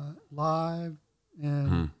 wow. Live.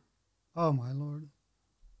 And, oh, my Lord.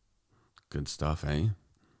 Good stuff, eh?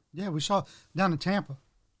 Yeah, we saw down in Tampa.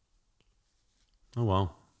 Oh,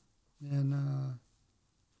 wow. And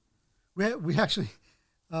we actually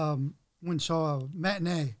went and saw a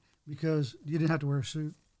matinee because you didn't have to wear a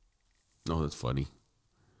suit. Oh, that's funny.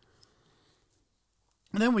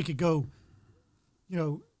 And then we could go,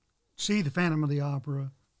 see the Phantom of the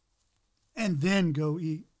Opera and then go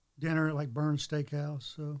eat dinner at like Burns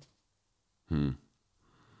Steakhouse. So.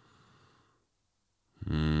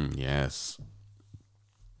 Yes.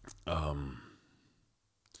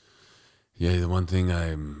 Yeah, the one thing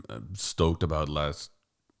I'm stoked about last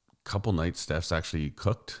couple nights, Steph's actually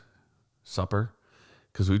cooked supper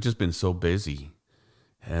because we've just been so busy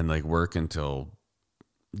and like work until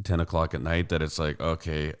 10 o'clock at night that it's like,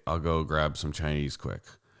 okay, I'll go grab some Chinese quick,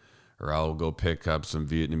 or I'll go pick up some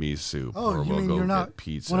Vietnamese soup, or we'll mean go you're get not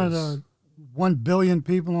pizzas. One of the 1 billion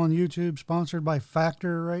people on YouTube sponsored by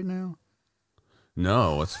Factor right now?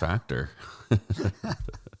 No, what's Factor?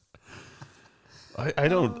 I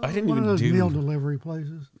didn't one even of those do meal delivery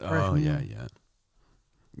places. Oh,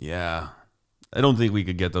 yeah. I don't think we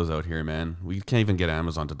could get those out here, man. We can't even get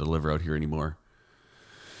Amazon to deliver out here anymore.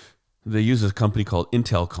 They use this company called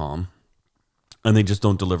Intelcom, and they just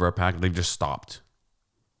don't deliver our package. They've just stopped.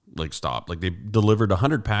 Like they delivered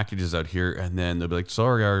 100 packages out here, and then they'll be like,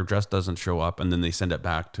 sorry, our address doesn't show up, and then they send it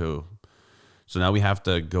back to. So now we have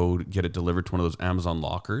to go get it delivered to one of those Amazon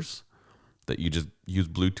lockers that you just use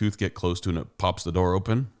Bluetooth, get close to, and it pops the door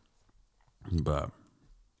open. But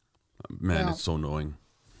man, it's so annoying.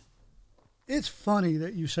 It's funny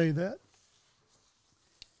that you say that.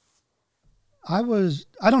 I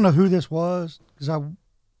don't know who this was, because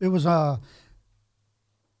it was a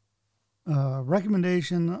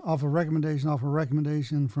recommendation off a recommendation off a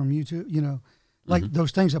recommendation from YouTube, like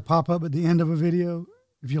those things that pop up at the end of a video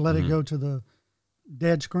if you let it go to the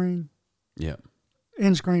dead screen. Yeah.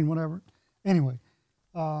 End screen, whatever. Anyway,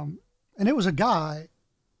 and it was a guy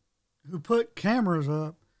who put cameras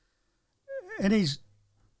up, and he's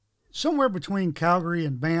somewhere between Calgary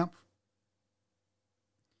and Banff.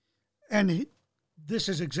 And this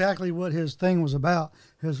is exactly what his thing was about.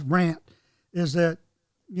 His rant is that,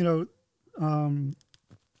 no one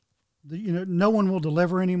will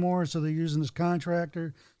deliver anymore, so they're using this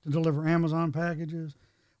contractor to deliver Amazon packages.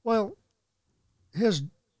 Well, his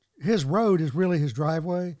road is really his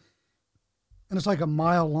driveway, and it's like a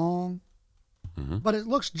mile long, but it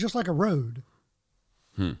looks just like a road.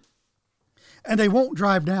 And they won't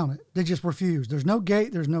drive down it. They just refuse. There's no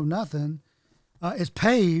gate. There's no nothing. It's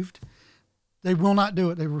paved. They will not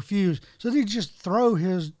do it. They refuse. So they just throw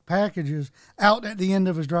his packages out at the end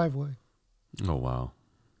of his driveway. Oh, wow.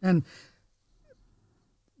 And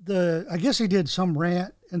I guess he did some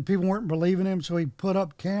rant, and people weren't believing him, so he put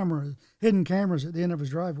up hidden cameras at the end of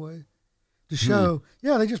his driveway to show,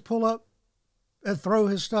 they just pull up and throw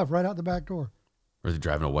his stuff right out the back door. Was he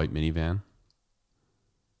driving a white minivan?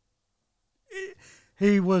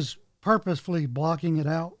 He was purposefully blocking it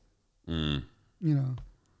out.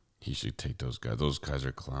 He should take those guys. Those guys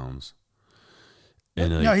are clowns.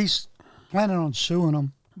 And no, he's planning on suing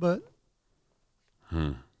them. But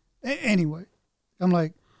anyway, I'm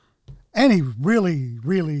like, and he really,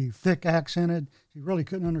 really thick accented. You really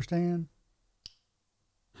couldn't understand.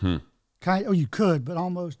 You could, but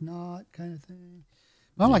almost not, kind of thing.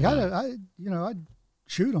 But I'm like, I'd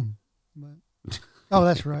shoot him. But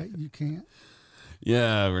that's right, you can't.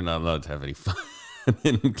 Yeah, we're not allowed to have any fun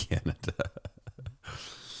in Canada.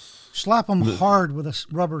 Slap them hard with a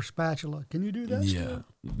rubber spatula. Can you do that? Yeah.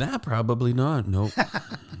 Nah, probably not. Nope.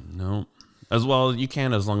 No. As well, you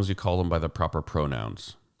can, as long as you call them by the proper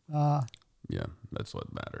pronouns. Yeah, that's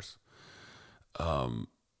what matters.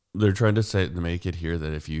 They're trying to make it here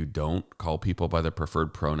that if you don't call people by their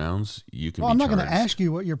preferred pronouns, you can be charged. I'm not going to ask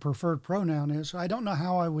you what your preferred pronoun is. So I don't know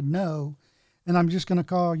how I would know. And I'm just going to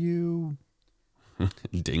call you...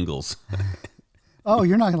 Dingles. Oh,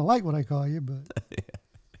 you're not going to like what I call you, but...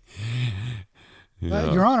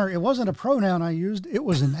 Your Honor, it wasn't a pronoun I used. It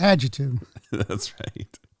was an adjective. That's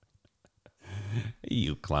right.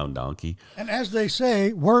 You clown donkey. And as they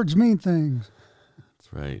say, words mean things.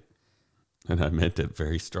 That's right. And I meant it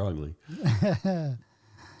very strongly.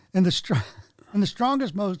 In the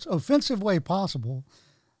strongest, most offensive way possible,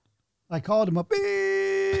 I called him a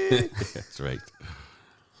beep. That's right.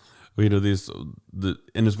 Well,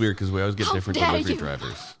 and it's weird because we always get different delivery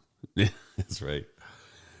drivers. That's right.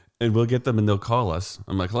 And we'll get them and they'll call us.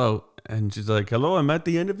 I'm like, hello. And she's like, hello, I'm at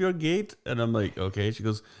the end of your gate. And I'm like, okay. She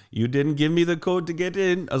goes, you didn't give me the code to get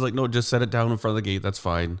in. I was like, no, just set it down in front of the gate. That's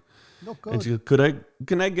fine. No code. And she goes,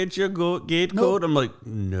 can I get your gate code? I'm like,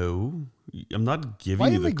 no, I'm not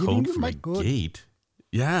giving you the code for my gate.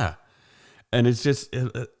 Yeah. And it's just,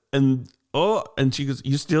 and she goes,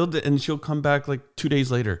 you still did, and she'll come back like 2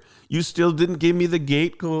 days later. You still didn't give me the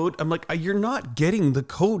gate code. I'm like, you're not getting the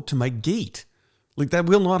code to my gate. Like, that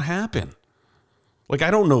will not happen. Like,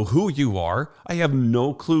 I don't know who you are. I have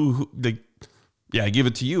no clue. I give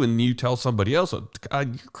it to you and you tell somebody else. You're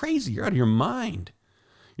crazy. You're out of your mind.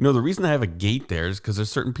 The reason I have a gate there is because there's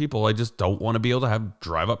certain people I just don't want to be able to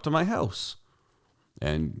drive up to my house.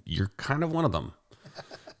 And you're kind of one of them.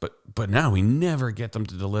 But now we never get them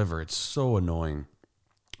to deliver. It's so annoying.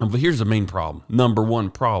 But here's the main problem. Number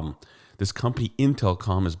one problem. This company,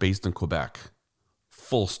 Intelcom, is based in Quebec.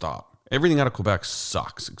 Full stop. Everything out of Quebec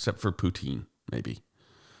sucks, except for poutine, maybe.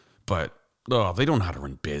 But, they don't know how to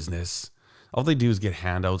run business. All they do is get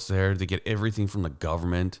handouts there. They get everything from the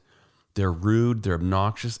government. They're rude, they're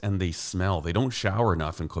obnoxious, and they smell. They don't shower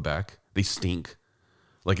enough in Quebec. They stink.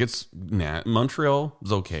 Like, Montreal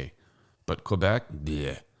is okay. But Quebec,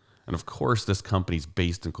 yeah. And of course, this company's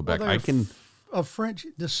based in Quebec. Well, they're of French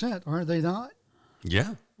descent, aren't they not?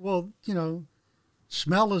 Yeah. Well,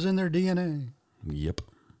 smell is in their DNA. Yep.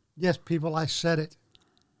 Yes, people, I said it.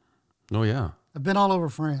 Oh, yeah. I've been all over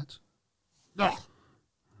France. Ugh.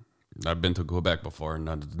 I've been to Quebec before,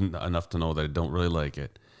 not enough to know that I don't really like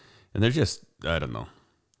it. And they're just, I don't know.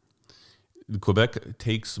 Quebec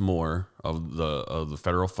takes more of the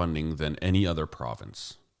federal funding than any other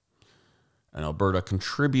province. And Alberta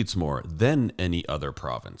contributes more than any other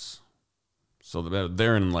province. So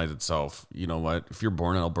therein lies itself. You know what? If you're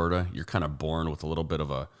born in Alberta, you're kind of born with a little bit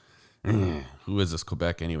of a, who is this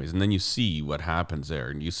Quebec anyways? And then you see what happens there.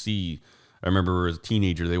 And you see, I remember as a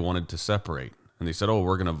teenager, they wanted to separate. And they said, oh,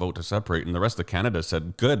 we're going to vote to separate. And the rest of Canada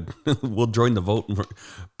said, good, we'll join the vote and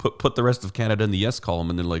put the rest of Canada in the yes column.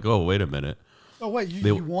 And they're like, oh, wait a minute. Oh, wait,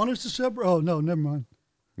 you want us to separate? Oh, no, never mind.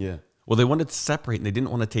 Yeah. Well, they wanted to separate and they didn't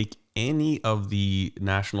want to take any of the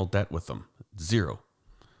national debt with them. Zero.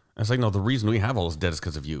 And it's like, no, the reason we have all this debt is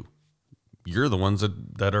because of you. You're the ones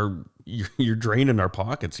that are, you're draining our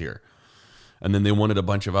pockets here. And then they wanted a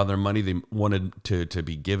bunch of other money. They wanted to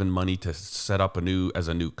be given money to set up a new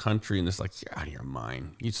country. And it's like, you're out of your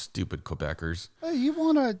mind, you stupid Quebecers. Hey, you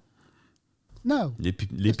want to? No. Les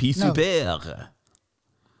pays super.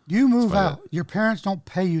 You move out. Your parents don't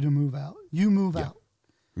pay you to move out. You move out.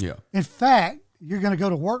 Yeah. In fact, you're going to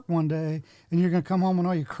go to work one day and you're going to come home and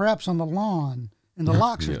all your crap's on the lawn and the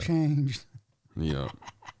locks have changed. Yeah.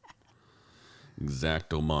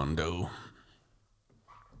 Exacto mondo.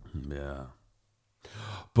 Yeah.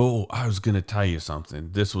 But I was going to tell you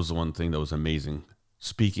something. This was the one thing that was amazing.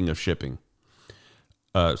 Speaking of shipping.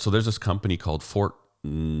 So there's this company called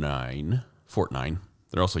Fort9.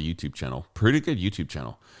 They're also a YouTube channel. Pretty good YouTube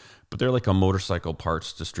channel. But they're like a motorcycle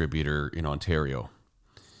parts distributor in Ontario.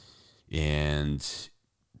 And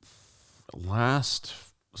last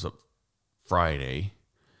Friday,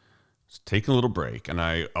 I was taking a little break. And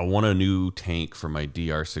I want a new tank for my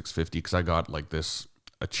DR650 because I got like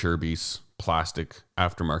a Cherbys plastic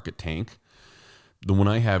aftermarket tank. The one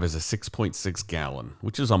I have is a 6.6 gallon,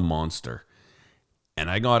 which is a monster. And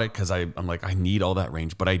I got it because I'm like, I need all that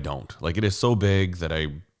range, but I don't. Like, it is so big that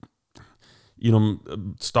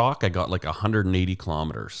stock, I got like 180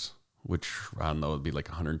 kilometers, which I don't know, it'd be like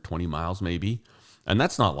 120 miles maybe. And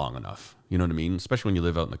that's not long enough. You know what I mean? Especially when you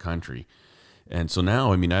live out in the country. And so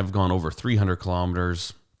now, I mean, I've gone over 300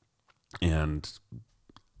 kilometers and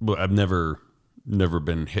I've never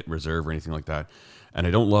been hit reserve or anything like that. And I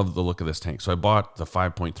don't love the look of this tank. So I bought the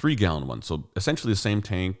 5.3 gallon one. So essentially the same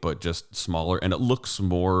tank, but just smaller. And it looks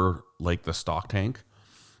more like the stock tank.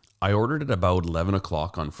 I ordered it about 11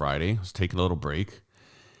 o'clock on Friday. I was taking a little break.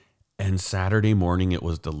 And Saturday morning it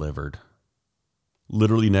was delivered.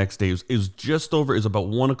 Literally next day. It was just over. It was about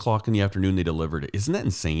 1 o'clock in the afternoon they delivered it. Isn't that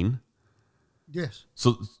insane? Yes.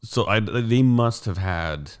 So they must have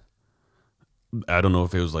had... I don't know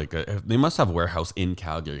if it was like they must have a warehouse in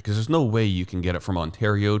Calgary because there's no way you can get it from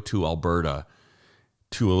Ontario to Alberta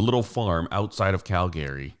to a little farm outside of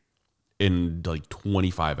Calgary in like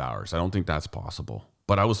 25 hours. I don't think that's possible,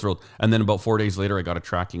 but I was thrilled. And then about 4 days later, I got a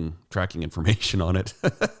tracking information on it.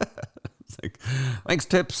 It's like, thanks,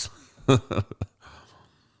 tips. I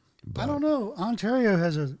don't know. Ontario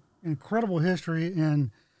has an incredible history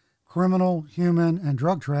in criminal, human, and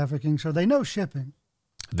drug trafficking, so they know shipping.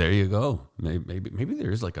 There you go. Maybe there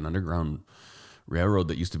is like an underground railroad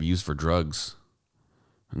that used to be used for drugs.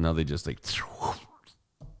 And now they just like...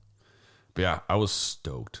 But yeah, I was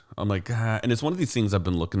stoked. I'm like, and it's one of these things I've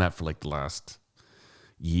been looking at for like the last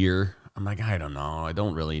year. I'm like, I don't know. I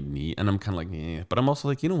don't really need... And I'm kind of like, yeah. But I'm also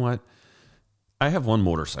like, you know what? I have one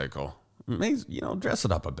motorcycle. Dress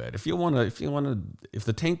it up a bit. If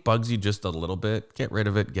the tank bugs you just a little bit, get rid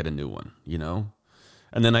of it, get a new one,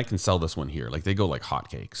 And then I can sell this one here. Like, they go like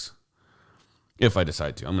hotcakes. If I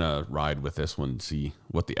decide to. I'm going to ride with this one, see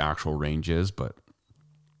what the actual range is, but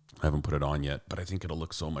I haven't put it on yet. But I think it'll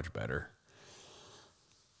look so much better.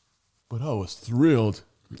 But I was thrilled.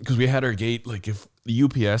 Because we had our gate, like if the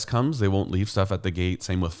UPS comes, they won't leave stuff at the gate.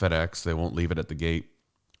 Same with FedEx. They won't leave it at the gate.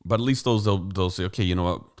 But at least they'll say, okay, you know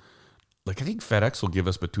what? Like, I think FedEx will give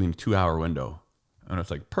us between a 2-hour window. And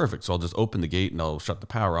it's like, perfect. So I'll just open the gate and I'll shut the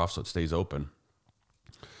power off so it stays open.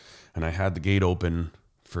 And I had the gate open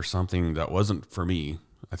for something that wasn't for me.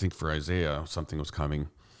 I think for Isaiah, something was coming.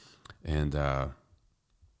 And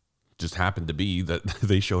just happened to be that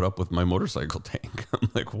they showed up with my motorcycle tank. I'm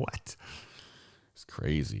like, what? It's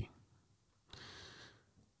crazy.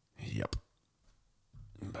 Yep.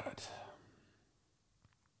 But,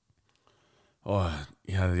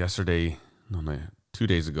 2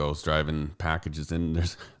 days ago, I was driving packages in.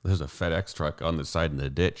 There's a FedEx truck on the side in the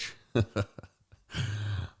ditch.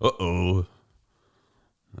 Uh-oh.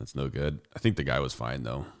 That's no good. I think the guy was fine,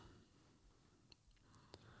 though.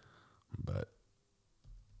 But,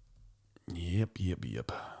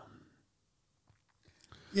 Yep.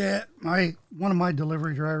 Yeah, one of my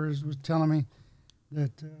delivery drivers was telling me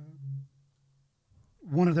that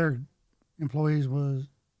one of their employees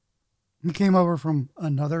he came over from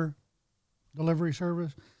another delivery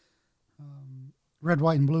service, red,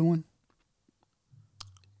 white, and blue one,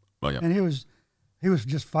 Well, yeah. and he was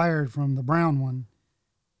just fired from the brown one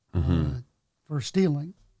for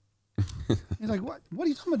stealing. He's like, what are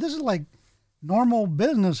you talking about? This is like normal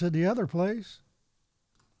business at the other place.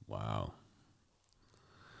 Wow.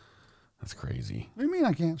 That's crazy. What do you mean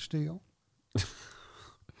I can't steal?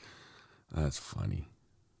 That's funny.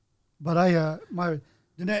 But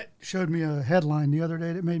Danette showed me a headline the other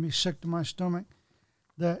day that made me sick to my stomach,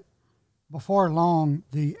 that before long,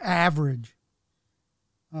 the average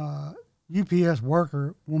UPS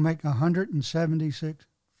worker will make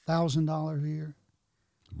 $176,000 a year.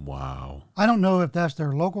 Wow. I don't know if that's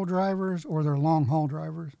their local drivers or their long haul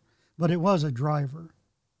drivers, but it was a driver.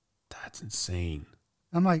 That's insane.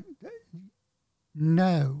 I'm like,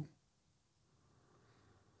 no.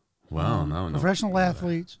 Wow. No. Professional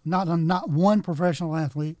athletes, not one professional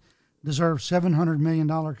athlete deserves $700 million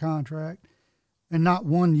contract, and not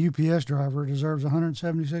one UPS driver deserves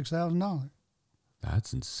 $176,000.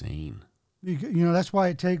 That's insane. You know, that's why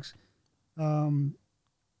it takes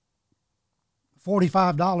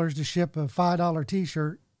 $45 to ship a $5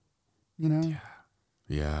 T-shirt. You know.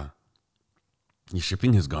 Yeah. Your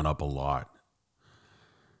shipping has gone up a lot,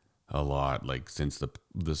 like since the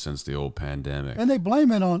old pandemic. And they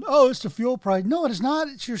blame it on, it's the fuel price. No, it is not.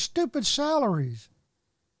 It's your stupid salaries.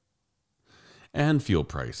 And fuel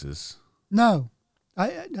prices. No,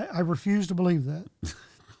 I refuse to believe that.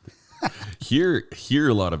 Here,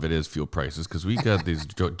 a lot of it is fuel prices because we got these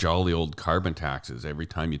jolly old carbon taxes every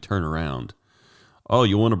time you turn around. Oh,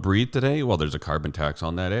 you want to breathe today? Well, there's a carbon tax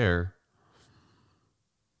on that air.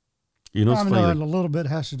 You know, I know a little bit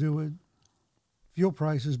has to do with fuel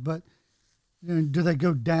prices, but do they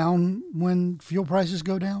go down when fuel prices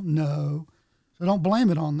go down? No. So don't blame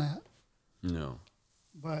it on that. No.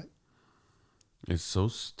 But it's so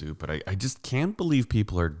stupid. I just can't believe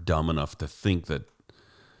people are dumb enough to think that,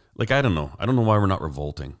 like, I don't know why we're not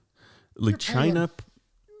revolting. Like China.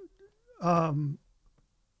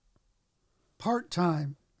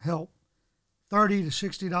 Part-time help, $30 to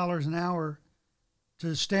 $60 an hour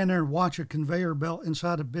to stand there and watch a conveyor belt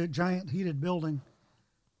inside a big, giant heated building.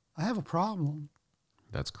 I have a problem.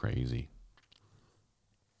 That's crazy.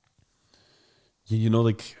 You know,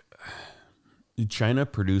 like, China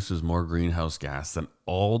produces more greenhouse gas than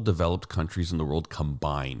all developed countries in the world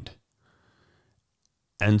combined.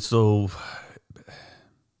 And so,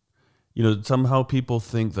 you know, somehow people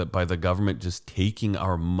think that by the government just taking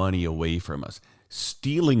our money away from us,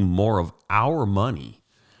 stealing more of our money,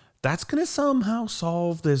 that's going to somehow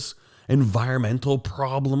solve this environmental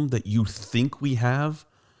problem that you think we have.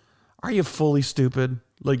 Are you fully stupid?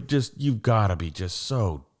 Like, you've got to be just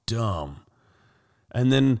so dumb.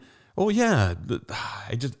 And then, I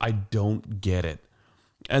don't get it.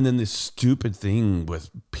 And then this stupid thing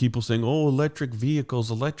with people saying, electric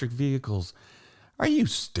vehicles. Are you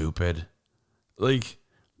stupid? Like,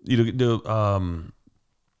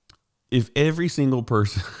 if every single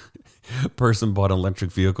person bought an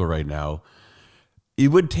electric vehicle right now, it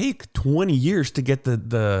would take 20 years to get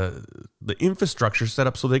the infrastructure set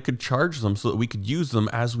up so they could charge them so that we could use them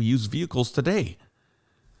as we use vehicles today.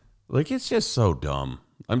 Like, it's just so dumb.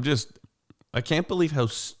 I can't believe how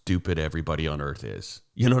stupid everybody on earth is.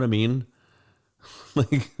 You know what I mean?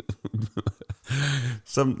 Like,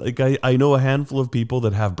 I know a handful of people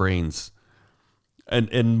that have brains,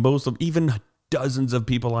 and most of, even dozens of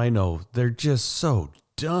people I know, they're just so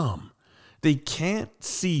dumb. They can't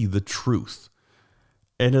see the truth.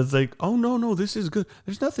 And it's like, oh, no, this is good.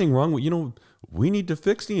 There's nothing wrong with, we need to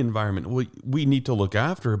fix the environment. We need to look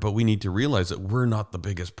after it, but we need to realize that we're not the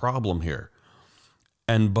biggest problem here.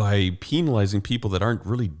 And by penalizing people that aren't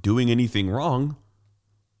really doing anything wrong,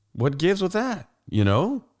 what gives with that?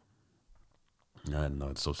 I don't know.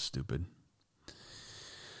 It's so stupid.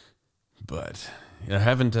 But I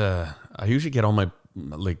haven't, I usually get all my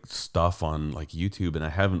stuff on YouTube, and I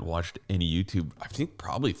haven't watched any YouTube, I think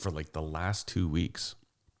probably for the last 2 weeks.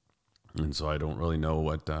 And so I don't really know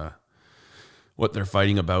what they're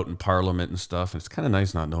fighting about in Parliament and stuff. And it's kind of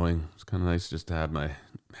nice not knowing. It's kind of nice just to have my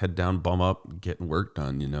head down, bum up, getting work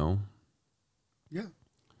done, Yeah.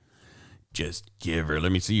 Just give her.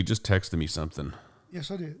 Let me see. You just texted me something.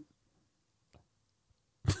 Yes, I did.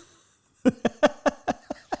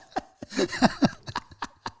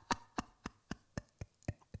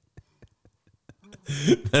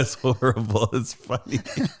 That's horrible. It's funny.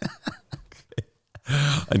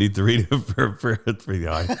 I need to read it for the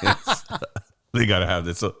audience. They gotta have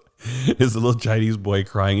this. So, it's a little Chinese boy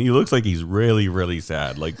crying. He looks like he's really, really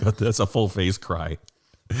sad. Like that's a full face cry.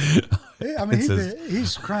 I mean,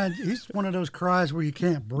 he's crying. He's one of those cries where you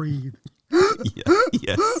can't breathe.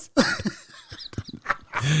 Yes.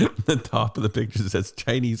 The top of the picture says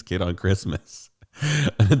Chinese kid on Christmas.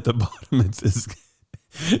 And at the bottom it says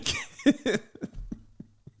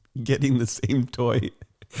getting the same toy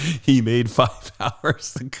he made 5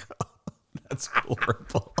 hours ago. That's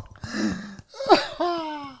horrible.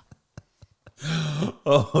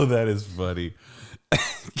 Oh, that is funny.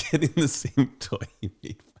 Getting the same toy he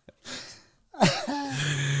made.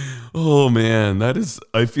 Oh man, that is.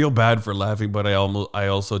 I feel bad for laughing, but I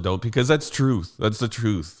also don't, because that's truth. That's the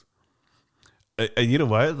truth. And you know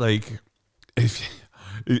what? Like,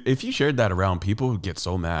 if you shared that around, people would get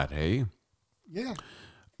so mad. Hey, Yeah.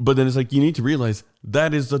 but then it's like you need to realize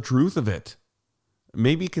that is the truth of it.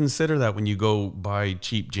 Maybe consider that when you go buy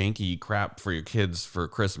cheap, janky crap for your kids for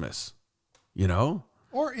Christmas. You know?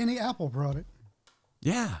 Or any Apple product.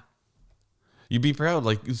 Yeah. You'd be proud.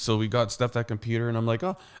 Like, so we got Steph that computer, and I'm like,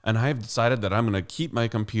 oh, and I've decided that I'm going to keep my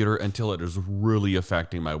computer until it is really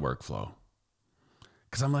affecting my workflow.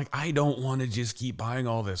 Because I'm like, I don't want to just keep buying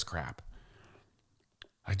all this crap.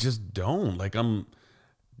 I just don't. Like,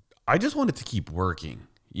 I just want it to keep working,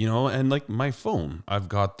 you know? And like my phone, I've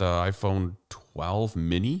got the iPhone 12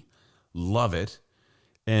 mini, love it.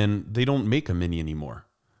 And they don't make a mini anymore.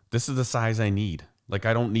 This is the size I need. Like,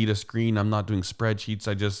 I don't need a screen. I'm not doing spreadsheets.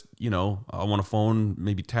 I just, you know, I want a phone,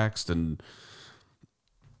 maybe text, and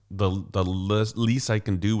the least I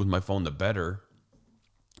can do with my phone, the better.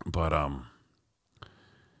 But,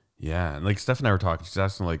 yeah. And like Steph and I were talking, she's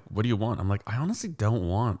asking like, what do you want? I'm like, I honestly don't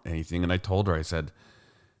want anything. And I told her, I said,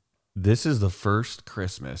 this is the first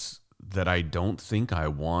Christmas that I don't think I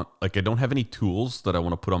want. Like, I don't have any tools that I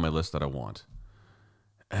want to put on my list that I want.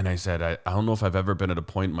 And I said, I don't know if I've ever been at a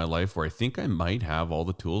point in my life where I think I might have all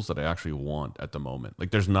the tools that I actually want at the moment.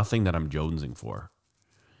 Like, there's nothing that I'm jonesing for.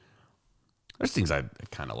 There's things I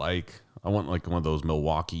kind of like. I want like one of those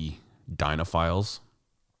Milwaukee Dynaphiles,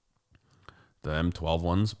 the M12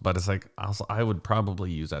 ones. But it's like, I would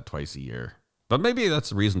probably use that twice a year. But maybe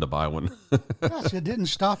that's the reason to buy one. Gosh, it didn't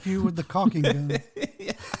stop you with the caulking gun.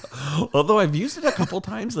 Yeah. Although I've used it a couple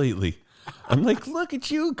times lately. I'm like, look at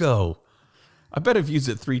you go. I bet I've used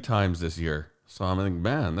it 3 times this year. So I'm like,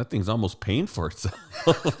 man, that thing's almost paying for itself.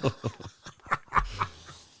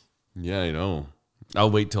 Yeah, I know. I'll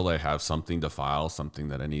wait till I have something to file, something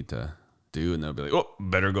that I need to do, and they'll be like, oh,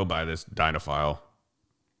 better go buy this Dynafile.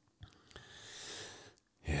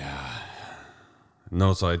 Yeah.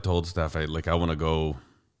 No, so I told Steph, I want to go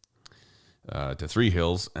to Three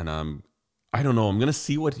Hills, and I don't know. I'm going to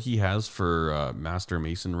see what he has for Master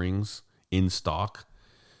Mason rings in stock.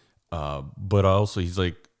 But also he's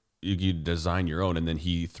like, you design your own, and then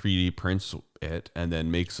he 3D prints it and then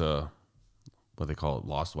makes what they call it,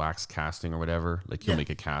 lost wax casting or whatever. Like he'll make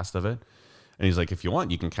a cast of it. And he's like, if you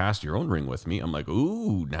want, you can cast your own ring with me. I'm like,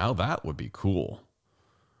 ooh, now that would be cool.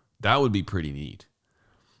 That would be pretty neat.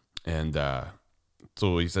 And,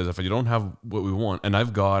 so he says, if you don't have what we want, and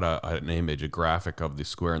I've got an image, a graphic of the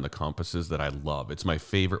square and the compasses that I love. It's my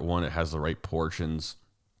favorite one. It has the right portions,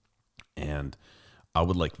 and I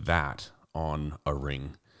would like that on a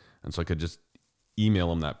ring. And so I could just email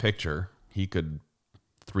him that picture. He could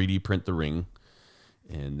 3D print the ring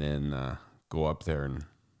and then go up there and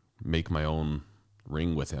make my own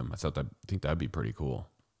ring with him. I think that'd be pretty cool.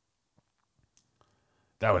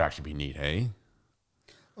 That would actually be neat, hey?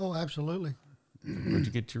 Oh, absolutely. Where'd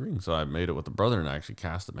you get your ring? So I made it with a brother, and I actually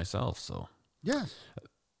cast it myself. So Yes.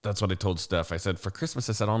 that's what I told Steph. I said, for Christmas,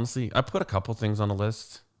 I said, honestly, I put a couple things on the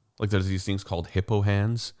list. Like there's these things called hippo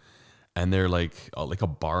hands, and they're like a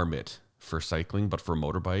bar mitt for cycling, but for a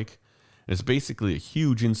motorbike. And it's basically a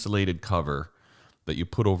huge insulated cover that you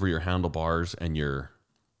put over your handlebars and your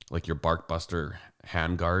Bark Buster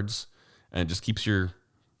hand guards, and it just keeps your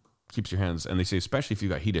hands. And they say, especially if you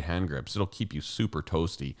got heated hand grips, it'll keep you super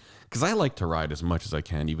toasty. Because I like to ride as much as I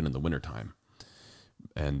can, even in the wintertime.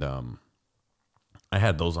 And I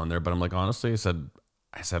had those on there, but I'm like, honestly,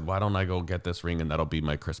 I said, why don't I go get this ring, and that'll be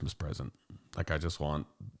my Christmas present. Like, I just want,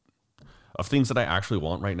 of things that I actually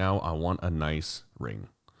want right now, I want a nice ring.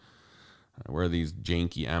 I wear these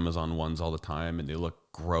janky Amazon ones all the time, and they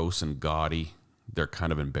look gross and gaudy. They're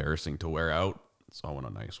kind of embarrassing to wear out, so I want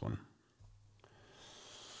a nice one.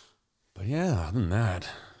 But yeah, other than that,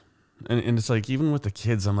 and it's like, even with the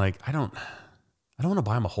kids, I'm like, I don't want to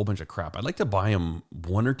buy them a whole bunch of crap. I'd like to buy them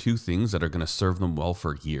 1 or 2 things that are going to serve them well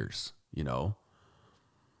for years, you know?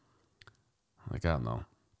 Like, I don't know.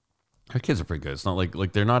 Our kids are pretty good. It's not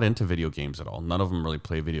like they're not into video games at all. None of them really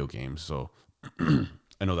play video games. So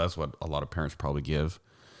I know that's what a lot of parents probably give,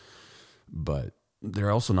 but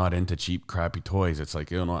they're also not into cheap, crappy toys. It's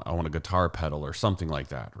like, you know, I want a guitar pedal or something like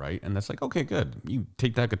that, right? And that's like, okay, good. You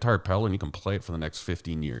take that guitar pedal and you can play it for the next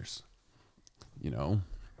 15 years, you know?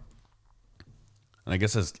 And I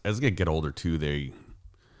guess as they get older too, they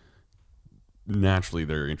naturally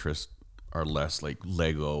their interests are less like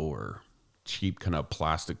Lego or cheap kind of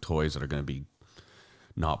plastic toys that are going to be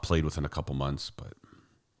not played within a couple months. But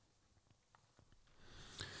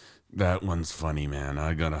that one's funny, man.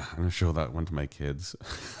 I'm gonna show that one to my kids.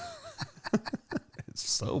 It's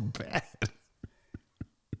so bad.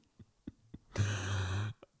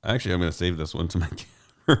 Actually, I'm gonna save this one to my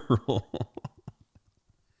camera roll.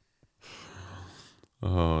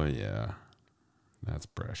 Oh yeah, that's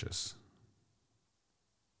precious.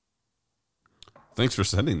 Thanks for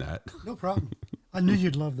sending that. No problem. I knew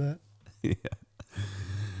you'd love that. Yeah.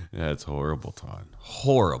 That's horrible, Todd.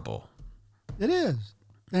 Horrible. It is.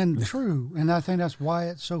 And true. And I think that's why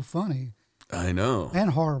it's so funny. I know.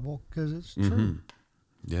 And horrible, because it's true.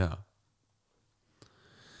 Yeah.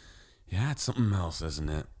 Yeah, it's something else, isn't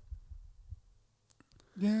it?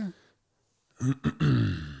 Yeah.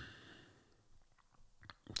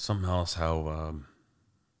 Something else how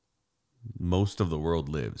most of the world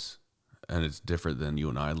lives. And it's different than you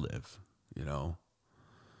and I live, you know?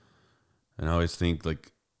 And I always think I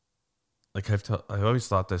always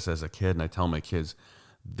thought this as a kid, and I tell my kids,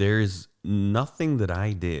 there's nothing that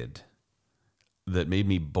I did that made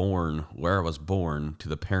me born where I was born to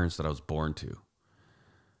the parents that I was born to.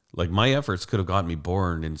 Like my efforts could have gotten me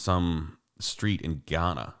born in some street in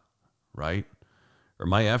Ghana, right? Or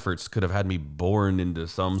my efforts could have had me born into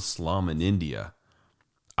some slum in India.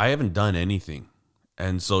 I haven't done anything.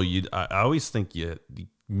 And so I always think you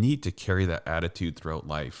need to carry that attitude throughout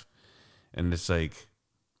life. And it's like,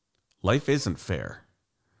 life isn't fair.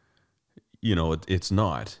 You know, it's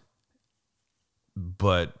not.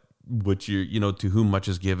 But to whom much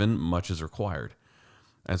is given, much is required.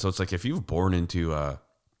 And so it's like, if you've born into a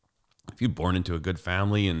good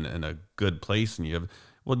family and a good place, and you have,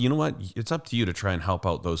 well, you know what? It's up to you to try and help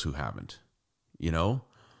out those who haven't, you know?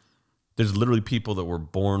 There's literally people that were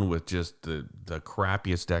born with just the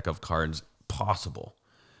crappiest deck of cards possible.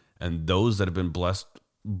 And those that have been blessed,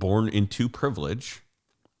 born into privilege,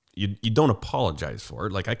 you don't apologize for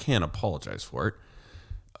it. Like, I can't apologize for it.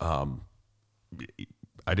 I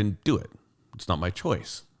didn't do it. It's not my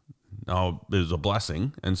choice. Now, it was a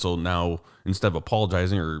blessing. And so now, instead of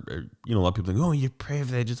apologizing or a lot of people think, oh, you're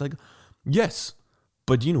privileged. It's like, yes.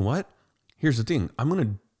 But you know what? Here's the thing. I'm going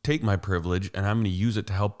to take my privilege and I'm going to use it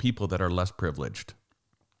to help people that are less privileged.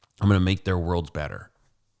 I'm going to make their worlds better,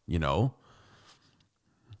 you know?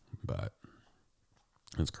 But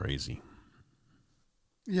it's crazy.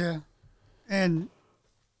 Yeah. And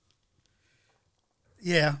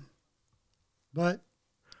yeah. But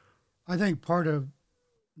I think part of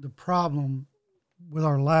the problem with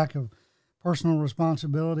our lack of personal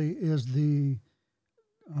responsibility is the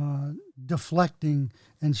deflecting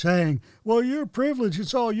and saying, well, you're privileged.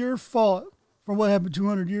 It's all your fault for what happened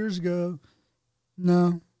 200 years ago.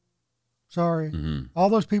 No, sorry. Mm-hmm. All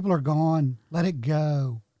those people are gone. Let it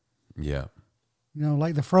go. Yeah. You know,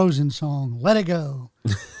 like the Frozen song, let it go.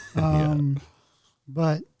 Yeah.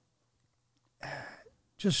 But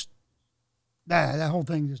just that whole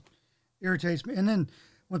thing just irritates me. And then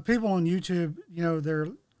when people on YouTube, you know,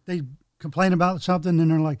 they complain about something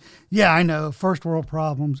and they're like, yeah, I know, first world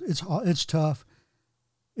problems. It's tough.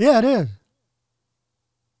 Yeah, it is.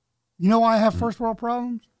 You know why I have first world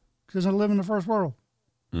problems? Because I live in the first world.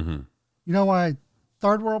 Mm-hmm. You know why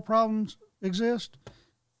third world problems exist?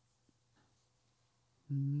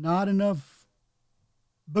 Not enough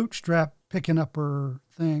bootstrap picking up her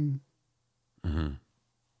thing. Mm-hmm.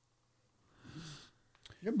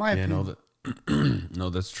 In my opinion. No,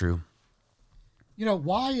 that's true. You know,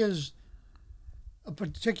 why is a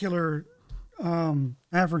particular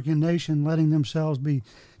African nation letting themselves be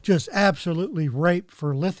just absolutely raped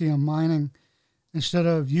for lithium mining instead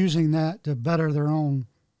of using that to better their own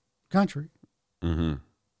country? Mm-hmm.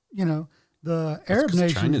 You know, the Arab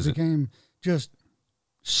nations became just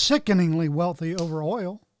sickeningly wealthy over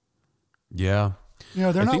oil. Yeah. You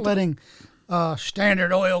know, they're not letting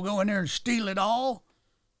Standard Oil go in there and steal it all.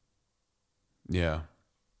 Yeah.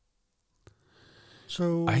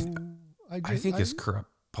 So I think it's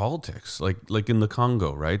corrupt politics, like in the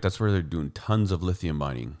Congo, right? That's where they're doing tons of lithium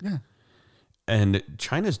mining. Yeah. And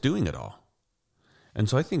China's doing it all. And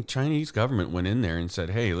so I think Chinese government went in there and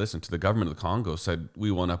said, hey, listen, to the government of the Congo, said,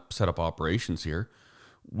 we want to set up operations here.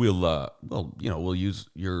 we'll use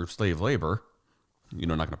your slave labor.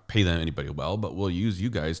 Not going to pay them anybody well, but we'll use you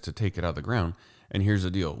guys to take it out of the ground. And here's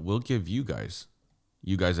the deal: we'll give you guys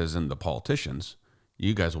as in the politicians,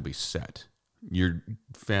 you guys will be set. Your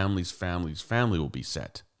family will be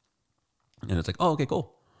set. And it's like, oh, okay,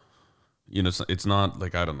 cool. It's not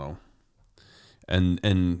like, I don't know.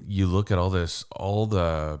 And you look at all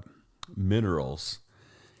the minerals,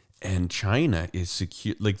 and China is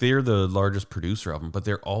secure. Like, they're the largest producer of them, but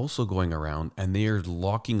they're also going around and they are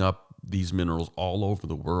locking up these minerals all over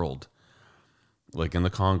the world. Like in the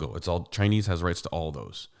Congo, it's all Chinese has rights to all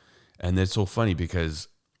those. And it's so funny because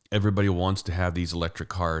everybody wants to have these electric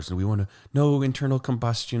cars, and we want to no internal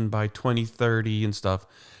combustion by 2030 and stuff.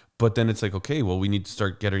 But then it's like, okay, well, we need to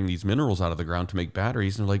start getting these minerals out of the ground to make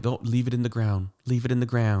batteries. And they're like, don't leave it in the ground. Leave it in the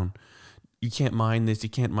ground. You can't mine this. You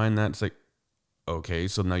can't mine that. It's like, okay,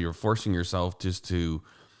 so now you're forcing yourself just to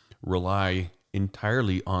rely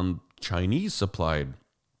entirely on Chinese supplied.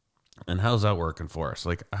 And how's that working for us?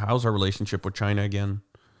 Like, how's our relationship with China again?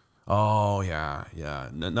 Oh, yeah.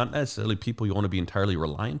 Not necessarily people you want to be entirely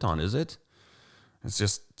reliant on, is it? It's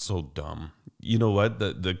just so dumb. You know what?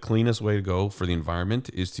 The cleanest way to go for the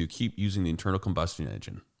environment is to keep using the internal combustion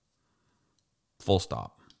engine. Full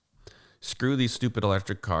stop. Screw these stupid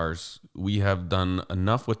electric cars. We have done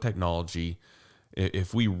enough with technology.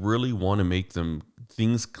 If we really want to make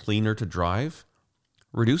things cleaner to drive,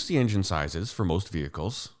 reduce the engine sizes for most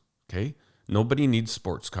vehicles. Okay? Nobody needs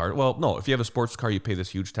sports car. Well, no, if you have a sports car, you pay this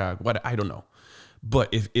huge tag. What? I don't know. But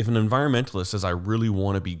if an environmentalist says, I really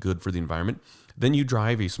want to be good for the environment, then you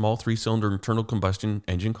drive a small 3-cylinder internal combustion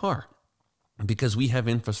engine car, because we have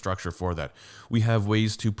infrastructure for that. We have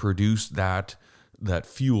ways to produce that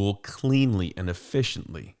fuel cleanly and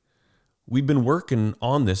efficiently. We've been working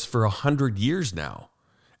on this for 100 years now,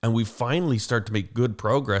 and we finally start to make good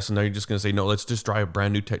progress. And now you're just going to say, no, let's just try a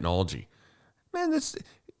brand new technology. Man,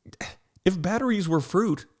 if batteries were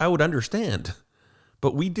fruit, I would understand.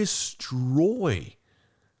 But we destroy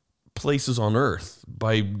places on Earth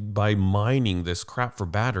by mining this crap for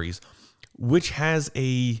batteries, which has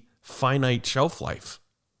a finite shelf life.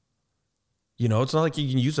 It's not like you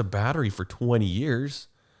can use a battery for 20 years,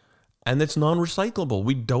 and it's non-recyclable.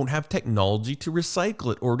 We don't have technology to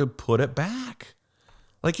recycle it or to put it back.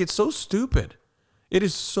 Like, it's so stupid. It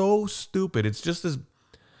is so stupid. It's just this.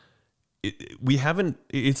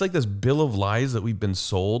 It's like this bill of lies that we've been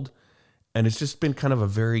sold. And it's just been kind of a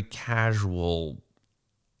very casual,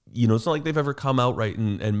 it's not like they've ever come out right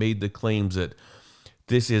and made the claims that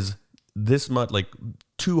this is this much, like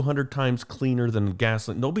 200 times cleaner than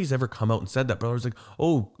gasoline. Nobody's ever come out and said that. But I was like,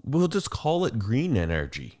 oh, we'll just call it green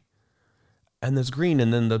energy. And that's green.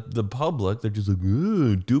 And then the public, they're just like,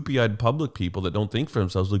 doopy-eyed public people that don't think for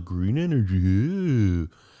themselves, like, green energy.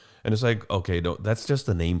 And it's like, okay, no, that's just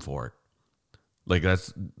the name for it. Like,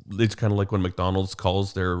 it's kind of like when McDonald's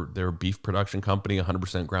calls their beef production company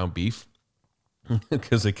 100% ground beef,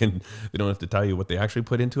 because they don't have to tell you what they actually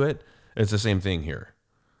put into it. It's the same thing here.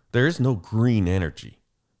 There is no green energy.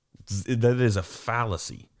 That is a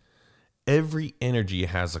fallacy. Every energy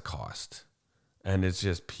has a cost, and it's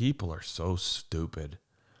just, people are so stupid.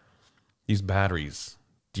 These batteries.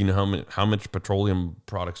 Do you know how much petroleum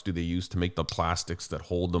products do they use to make the plastics that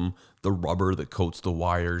hold them, the rubber that coats the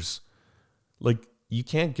wires? Like, you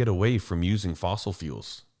can't get away from using fossil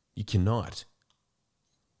fuels. You cannot.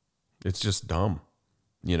 It's just dumb,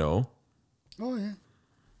 Oh, yeah.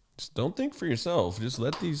 Just don't think for yourself. Just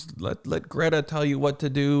let Greta tell you what to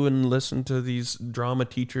do, and listen to these drama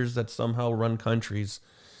teachers that somehow run countries,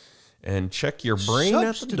 and check your brain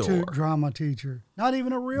at the door. Substitute drama teacher. Not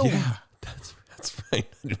even a real one. Yeah, that's right.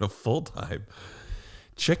 Not even a full-time.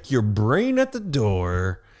 Check your brain at the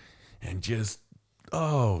door and just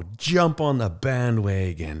jump on the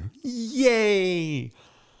bandwagon. Yay!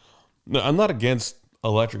 No, I'm not against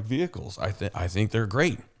electric vehicles. I think they're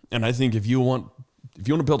great. And I think if you want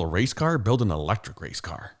to build a race car, build an electric race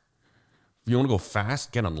car. If you want to go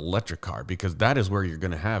fast, get an electric car, because that is where you're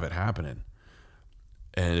going to have it happening.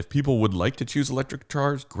 And if people would like to choose electric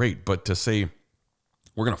cars, great. But to say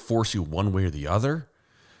we're going to force you one way or the other,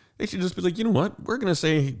 they should just be like, you know what? We're going to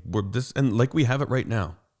say we're this, and like we have it right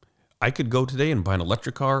now. I could go today and buy an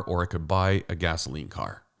electric car, or I could buy a gasoline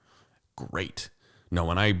car. Great. Now,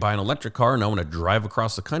 when I buy an electric car and I want to drive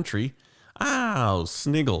across the country,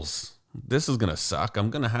 sniggles. This is going to suck. I'm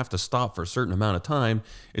going to have to stop for a certain amount of time.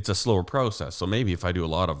 It's a slower process. So maybe if I do a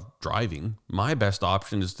lot of driving, my best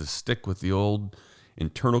option is to stick with the old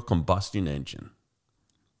internal combustion engine.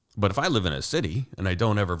 But if I live in a city and I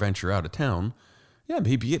don't ever venture out of town, yeah,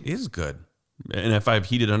 maybe it is good. And if I have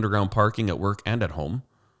heated underground parking at work and at home,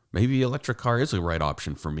 Maybe electric car is the right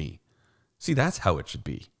option for me. See, that's how it should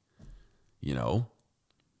be. You know,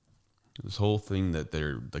 this whole thing that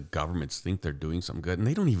the governments think they're doing something good, and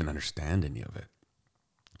they don't even understand any of it.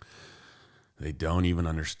 They don't even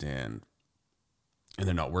understand. And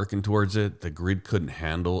they're not working towards it. The grid couldn't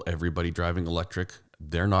handle everybody driving electric.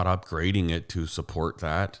 They're not upgrading it to support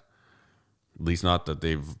that. At least not that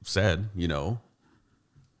they've said, you know.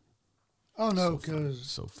 Oh, no, because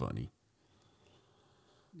so funny.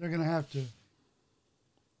 They're going to have to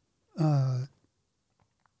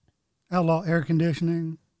outlaw air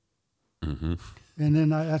conditioning. Mm-hmm. And then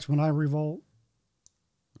that's when I revolt.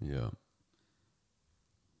 Yeah.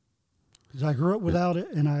 Because I grew up without it,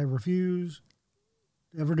 and I refuse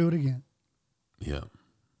to ever do it again. Yeah.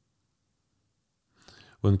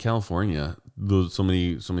 Well, in California, so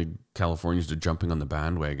many Californians are jumping on the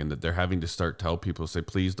bandwagon that they're having to start tell people, say,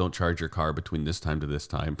 please don't charge your car between this time to this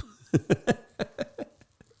time.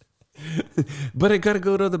 But I got to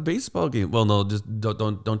go to the baseball game. Well, no, just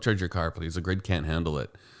don't charge your car, please. The grid can't handle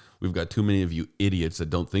it. We've got too many of you idiots that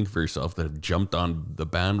don't think for yourself that have jumped on the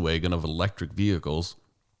bandwagon of electric vehicles.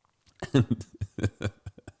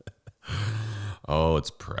 Oh, it's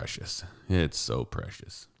precious. It's so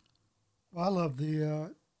precious. Well, I love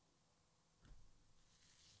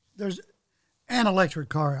there's an electric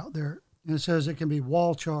car out there, and it says it can be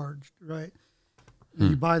wall charged, right? And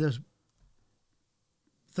you buy this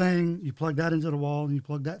thing, you plug that into the wall, and you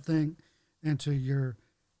plug that thing into your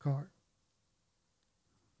car.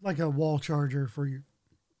 Like a wall charger for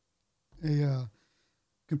a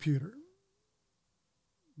computer,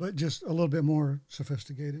 but just a little bit more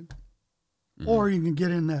sophisticated. Mm-hmm. Or you can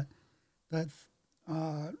get in that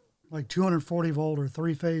like 240 volt or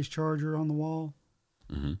 3-phase charger on the wall.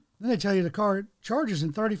 Mm-hmm. Then they tell you the car charges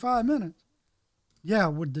in 35 minutes. Yeah,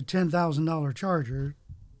 with the $10,000 charger,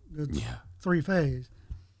 that's 3-phase.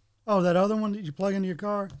 Oh, that other one that you plug into your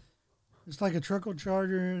car, it's like a trickle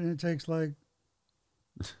charger, and it takes like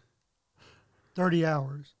 30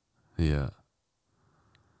 hours. Yeah.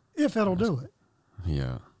 If it'll do it.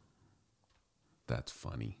 Yeah. That's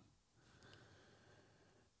funny.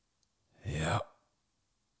 Yeah.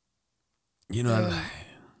 You know,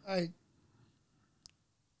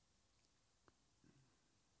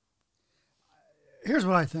 here's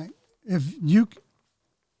what I think. If you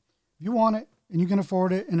want it and you can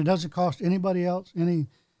afford it and it doesn't cost anybody else any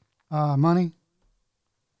money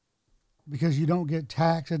because you don't get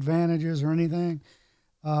tax advantages or anything,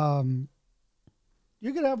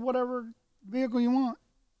 you could have whatever vehicle you want.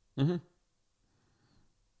 Mm-hmm.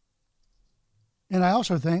 And I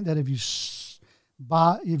also think that if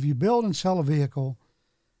you build and sell a vehicle,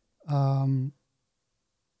 all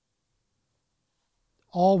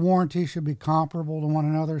warranties should be comparable to one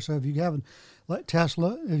another. So if you have like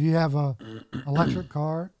Tesla, if you have a electric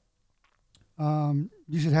car,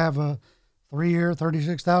 you should have a 3-year,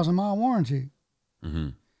 36,000-mile warranty.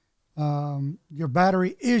 Mm-hmm. Your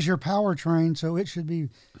battery is your powertrain, so it should be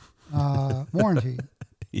warranted.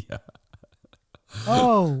 Yeah.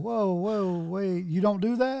 Oh, whoa, wait. You don't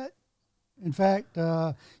do that? In fact,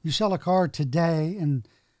 you sell a car today in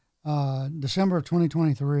December of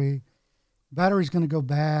 2023. Battery's going to go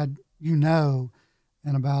bad, in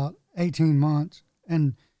about 18 months,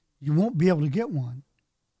 and you won't be able to get one.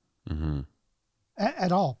 Mm-hmm.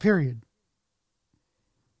 At all, period.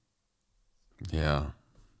 Yeah.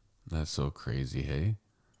 That's so crazy, hey?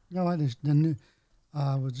 I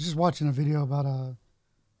was just watching a video about a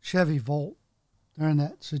Chevy Volt. They're in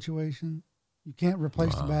that situation. You can't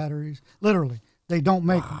replace the batteries. Literally, they don't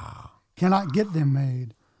make them. Cannot get them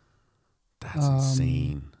made. That's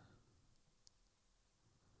insane.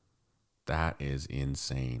 That is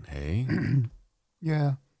insane, hey?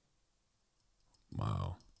 Yeah.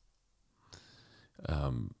 Wow.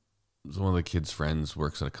 So one of the kids' friends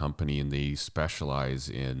works at a company, and they specialize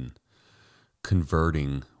in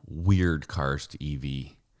converting weird cars to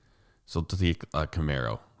EV. So to take a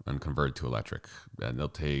Camaro and convert it to electric, and they'll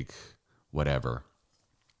take whatever.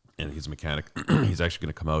 And he's a mechanic. He's actually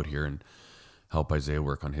going to come out here and help Isaiah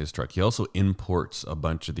work on his truck. He also imports a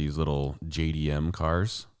bunch of these little JDM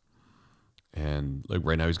cars. And like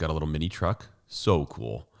right now he's got a little mini truck. So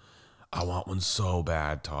cool. I want one so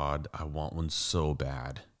bad, Todd. I want one so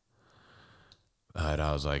bad. And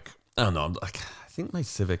I was like, I don't know. I think my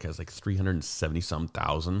Civic has like 370-some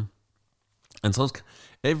thousand. And so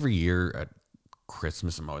every year at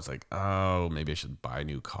Christmas, I'm always like, oh, maybe I should buy a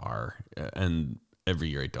new car. And every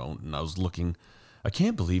year I don't. And I was looking, I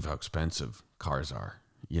can't believe how expensive cars are,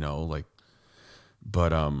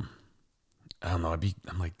 but, I don't know.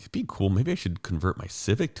 I'm like, it'd be cool. Maybe I should convert my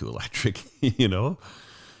Civic to electric,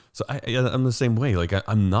 So I'm the same way. Like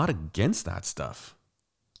I'm not against that stuff,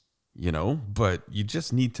 but you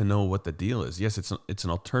just need to know what the deal is. Yes, it's an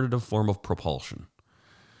alternative form of propulsion.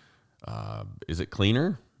 Is it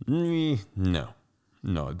cleaner? No.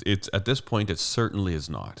 It's at this point, it certainly is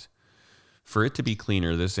not. For it to be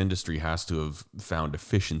cleaner, this industry has to have found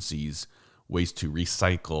efficiencies, ways to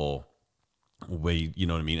recycle, you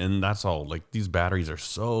know what I mean? And that's all. Like these batteries are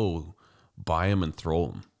so buy them and throw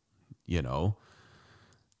them,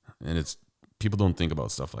 and it's people don't think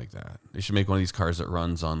about stuff like that. They should make one of these cars that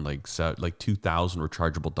runs on like 2,000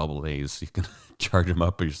 rechargeable AA's. So you can charge them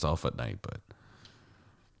up yourself at night, but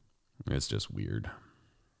it's just weird.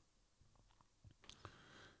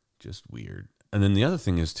 Just weird. And then the other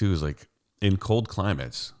thing is too, is like in cold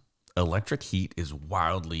climates, electric heat is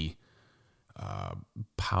wildly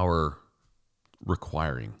power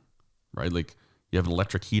requiring, right? Like you have an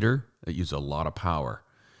electric heater that uses a lot of power.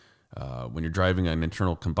 When you're driving an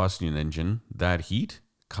internal combustion engine, that heat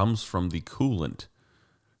comes from the coolant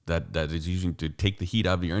that is using to take the heat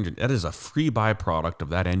out of your engine. That is a free byproduct of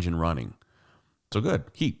that engine running. So good.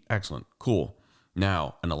 Heat. Excellent. Cool.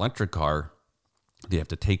 Now, an electric car, they have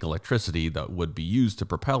to take electricity that would be used to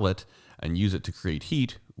propel it and use it to create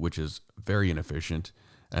heat, which is very inefficient.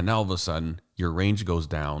 And now all of a sudden, your range goes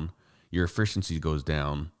down, your efficiency goes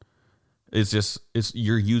down. It's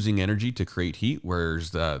you're using energy to create heat,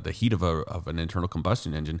 whereas the heat of an internal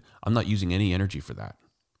combustion engine, I'm not using any energy for that.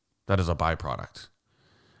 That is a byproduct.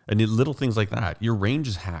 And little things like that, your range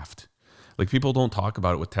is halved. Like people don't talk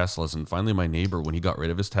about it with Teslas. And finally, my neighbor, when he got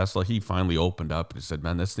rid of his Tesla, he finally opened up and said,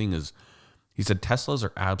 man, this thing is, he said, Teslas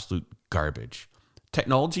are absolute garbage.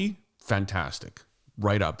 Technology, fantastic.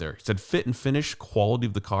 Right up there. He said, fit and finish, quality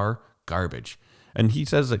of the car, garbage. And he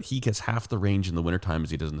says that he gets half the range in the wintertime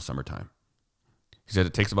as he does in the summertime. He said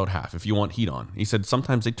it takes about half if you want heat on. He said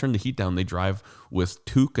sometimes they turn the heat down. They drive with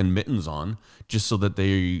toque and mittens on just so that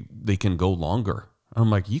they can go longer. I'm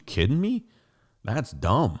like, you kidding me? That's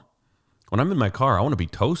dumb. When I'm in my car, I want to be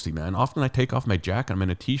toasty, man. Often I take off my jacket. I'm in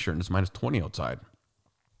a t-shirt and it's -20 outside.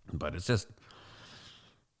 But it's just,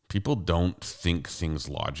 people don't think things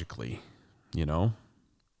logically, That's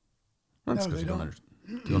because they don't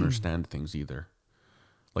understand things either.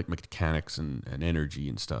 Like mechanics and energy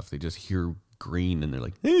and stuff. They just hear green and they're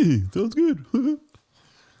like, hey, sounds good.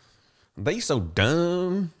 They so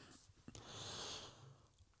dumb.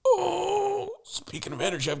 Oh, speaking of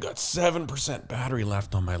energy, I've got 7% battery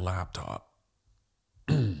left on my laptop.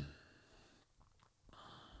 And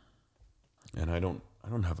I don't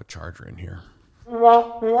have a charger in here.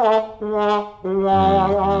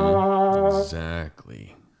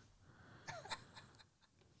 Exactly.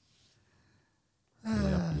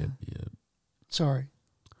 Yep. Sorry,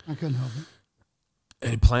 I couldn't help it.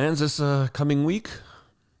 Any plans this coming week?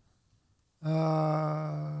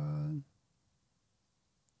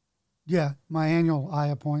 Yeah, my annual eye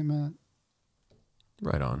appointment.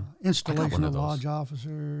 Right on. Installation of lodge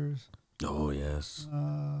officers. Oh, yes.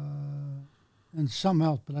 And something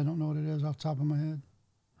else, but I don't know what it is off the top of my head.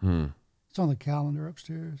 It's on the calendar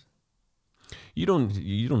upstairs. You don't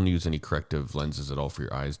use any corrective lenses at all for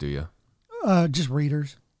your eyes, do you? Just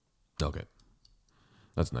readers. Okay.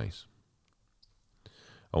 That's nice.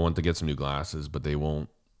 I want to get some new glasses, but they won't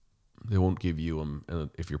give you them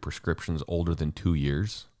if your prescription's older than 2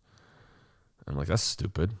 years. I'm like, that's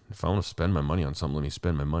stupid. If I want to spend my money on something, let me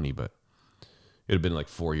spend my money. But it had been like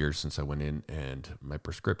 4 years since I went in, and my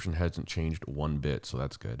prescription hasn't changed one bit, so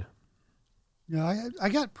that's good. Yeah, I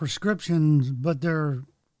got prescriptions, but they're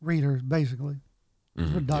readers, basically.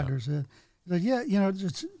 That's what doctor said. But yeah,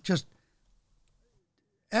 it's just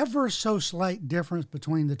ever so slight difference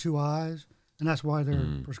between the two eyes, and that's why they're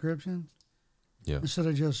prescription. Yeah. Instead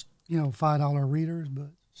of just, $5 readers,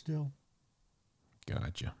 but still.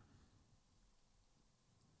 Gotcha.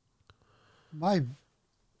 I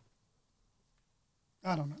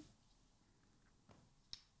don't know.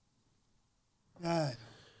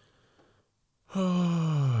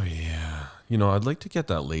 Oh, yeah. I'd like to get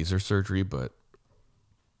that laser surgery, but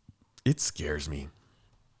it scares me.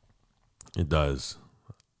 It does.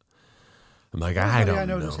 I'm like, I don't know. I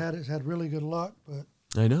know this has had really good luck, but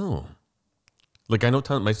I know. Like, I know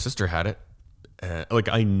my sister had it.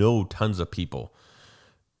 I know tons of people,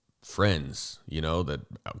 friends, that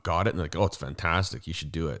got it and like, oh, it's fantastic. You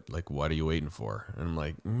should do it. Like, what are you waiting for? And I'm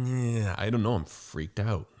like, I don't know. I'm freaked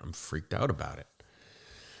out. About it.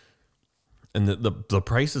 And the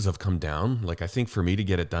prices have come down. Like, I think for me to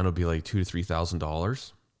get it done, it'll be like $2,000 to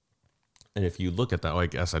 $3,000. And if you look at that, I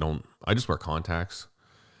guess I just wear contacts.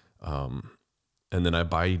 And then I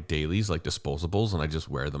buy dailies, like disposables, and I just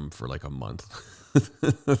wear them for like a month.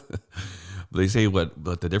 They say what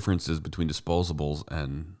the difference is between disposables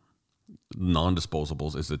and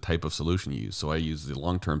non-disposables is the type of solution you use. So I use the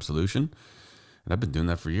long-term solution, and I've been doing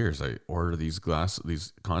that for years. I order these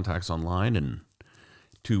contacts online, and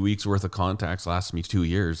 2 weeks worth of contacts lasts me 2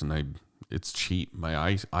 years, and it's cheap.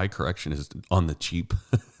 My eye correction is on the cheap.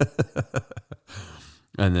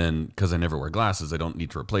 And then because I never wear glasses, I don't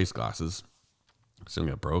need to replace glasses. Still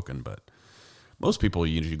get broken, but most people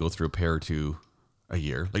usually go through a pair or two a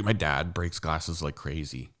year. Like my dad breaks glasses like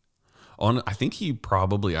crazy. I think he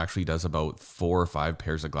probably actually does about 4 or 5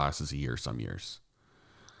 pairs of glasses a year some years.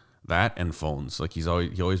 That and phones. Like he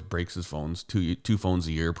always breaks his phones, two phones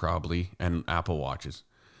a year probably, and Apple Watches.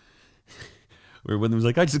 Where when he was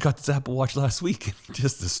like, I just got this Apple Watch last week and he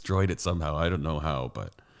just destroyed it somehow. I don't know how,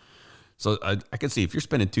 but so I can see if you're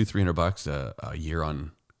spending $200-$300 a year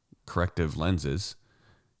on corrective lenses,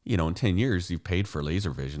 in 10 years you've paid for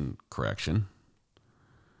laser vision correction.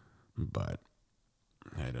 But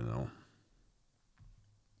I don't know.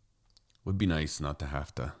 Would be nice not to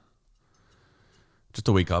have to just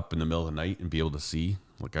to wake up in the middle of the night and be able to see.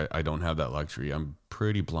 Like I don't have that luxury. I'm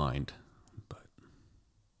pretty blind, but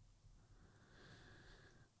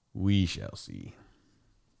we shall see.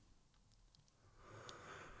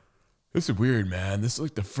 This is weird, man. This is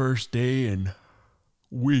like the first day in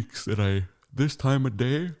weeks that this time of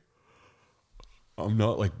day, I'm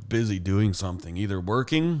not like busy doing something, either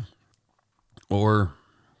working or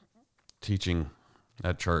teaching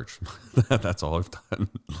at church. That's all I've done.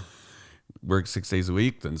 Work 6 days a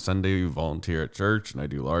week, then Sunday volunteer at church, and I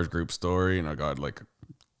do large group story, and I got like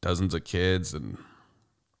dozens of kids, and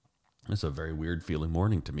it's a very weird feeling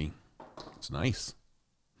morning to me. It's nice.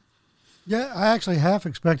 Yeah, I actually half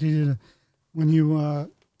expected you to, when you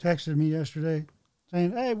texted me yesterday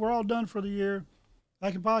saying, hey, we're all done for the year.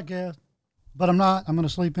 I can podcast. But I'm not. I'm going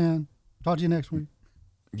to sleep in. Talk to you next week.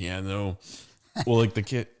 Yeah, no. Well, like the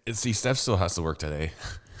kid, see, Steph still has to work today.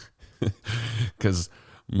 Because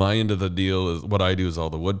my end of the deal is what I do is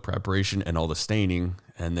all the wood preparation and all the staining,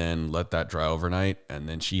 and then let that dry overnight. And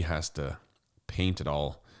then she has to paint it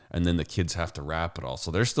all. And then the kids have to wrap it all.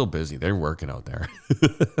 So they're still busy. They're working out there.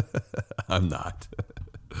 I'm not.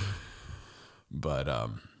 But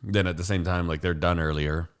then at the same time, like they're done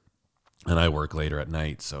earlier and I work later at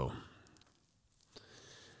night. So,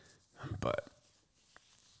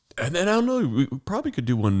 and then I don't know, we probably could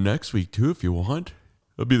do one next week too if you want.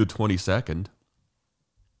 It'll be the 22nd.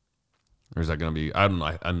 Or is that going to be, I don't know.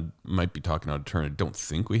 I might be talking out of turn. I don't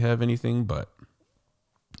think we have anything, but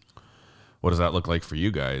what does that look like for you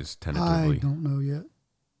guys tentatively? I don't know yet.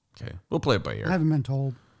 Okay. We'll play it by ear. I haven't been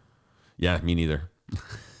told. Yeah, me neither.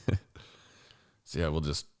 So yeah, we'll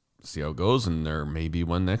just see how it goes, and there may be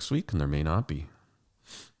one next week, and there may not be.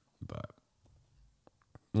 But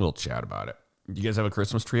we'll chat about it. You guys have a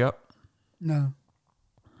Christmas tree up? No.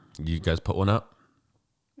 You guys put one up?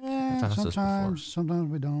 Yeah,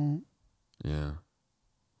 sometimes we don't. Yeah.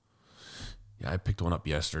 Yeah, I picked one up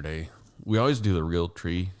yesterday. We always do the real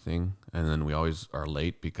tree thing, and then we always are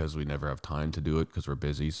late because we never have time to do it because we're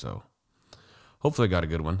busy. So hopefully I got a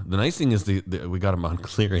good one. The nice thing is we got them on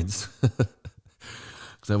clearance.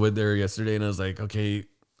 Because I went there yesterday and I was like, okay,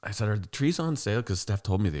 I said, are the trees on sale? Because Steph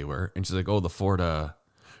told me they were. And she's like, oh, the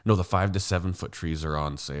 5 to 7 foot trees are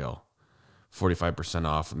on sale. 45%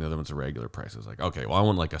 off, and the other one's a regular price. I was like, okay, well, I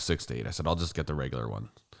want like a 6 to 8. I said, I'll just get the regular one.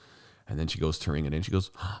 And then she goes to ring it in. She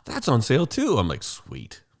goes, oh, that's on sale too. I'm like,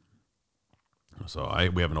 sweet. So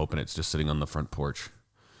we haven't opened it. It's just sitting on the front porch.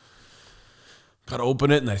 Got to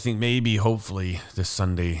open it, and I think maybe, hopefully, this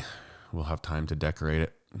Sunday we'll have time to decorate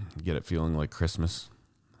it, get it feeling like Christmas,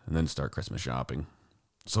 and then start Christmas shopping.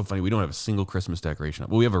 So funny, we don't have a single Christmas decoration up.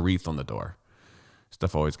 Well, we have a wreath on the door.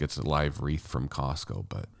 Steph always gets a live wreath from Costco,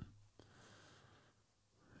 but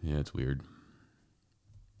yeah, it's weird.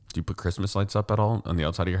 Do you put Christmas lights up at all on the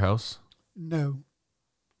outside of your house? No.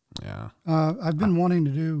 Yeah. I've been wanting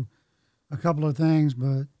to do a couple of things,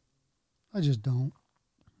 but I just don't.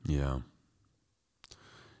 Yeah.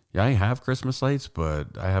 Yeah, I have Christmas lights,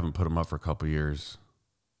 but I haven't put them up for a couple of years.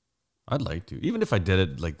 I'd like to. Even if I did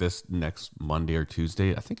it like this next Monday or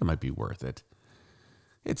Tuesday, I think it might be worth it.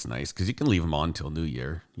 It's nice because you can leave them on till New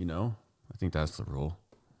Year, I think that's the rule.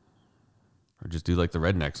 Or just do like the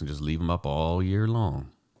rednecks and just leave them up all year long.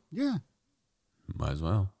 Yeah. Might as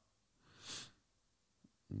well.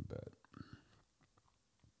 But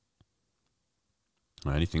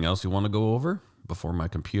anything else you want to go over before my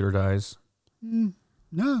computer dies?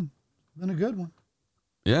 No. Been a good one.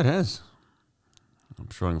 Yeah, it has. I'm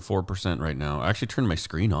showing 4% right now. I actually turned my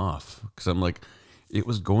screen off because I'm like, it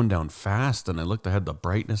was going down fast, and I had the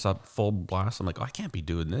brightness up full blast. I'm like, oh, I can't be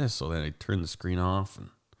doing this. So then I turned the screen off. And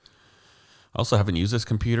I also haven't used this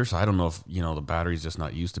computer, so I don't know if, the battery's just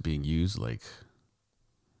not used to being used. Like,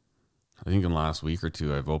 I think in the last week or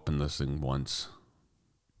two, I've opened this thing once.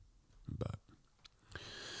 But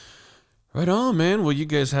right on, man. Well, you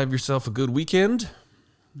guys have yourself a good weekend.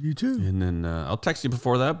 You too. And then I'll text you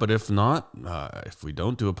before that. But if not, if we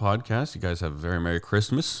don't do a podcast, you guys have a very Merry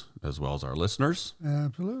Christmas, as well as our listeners.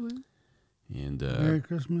 Absolutely. And Merry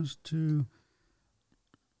Christmas to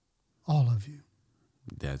all of you.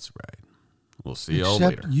 That's right. We'll see y'all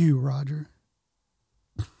later. Except you, Roger.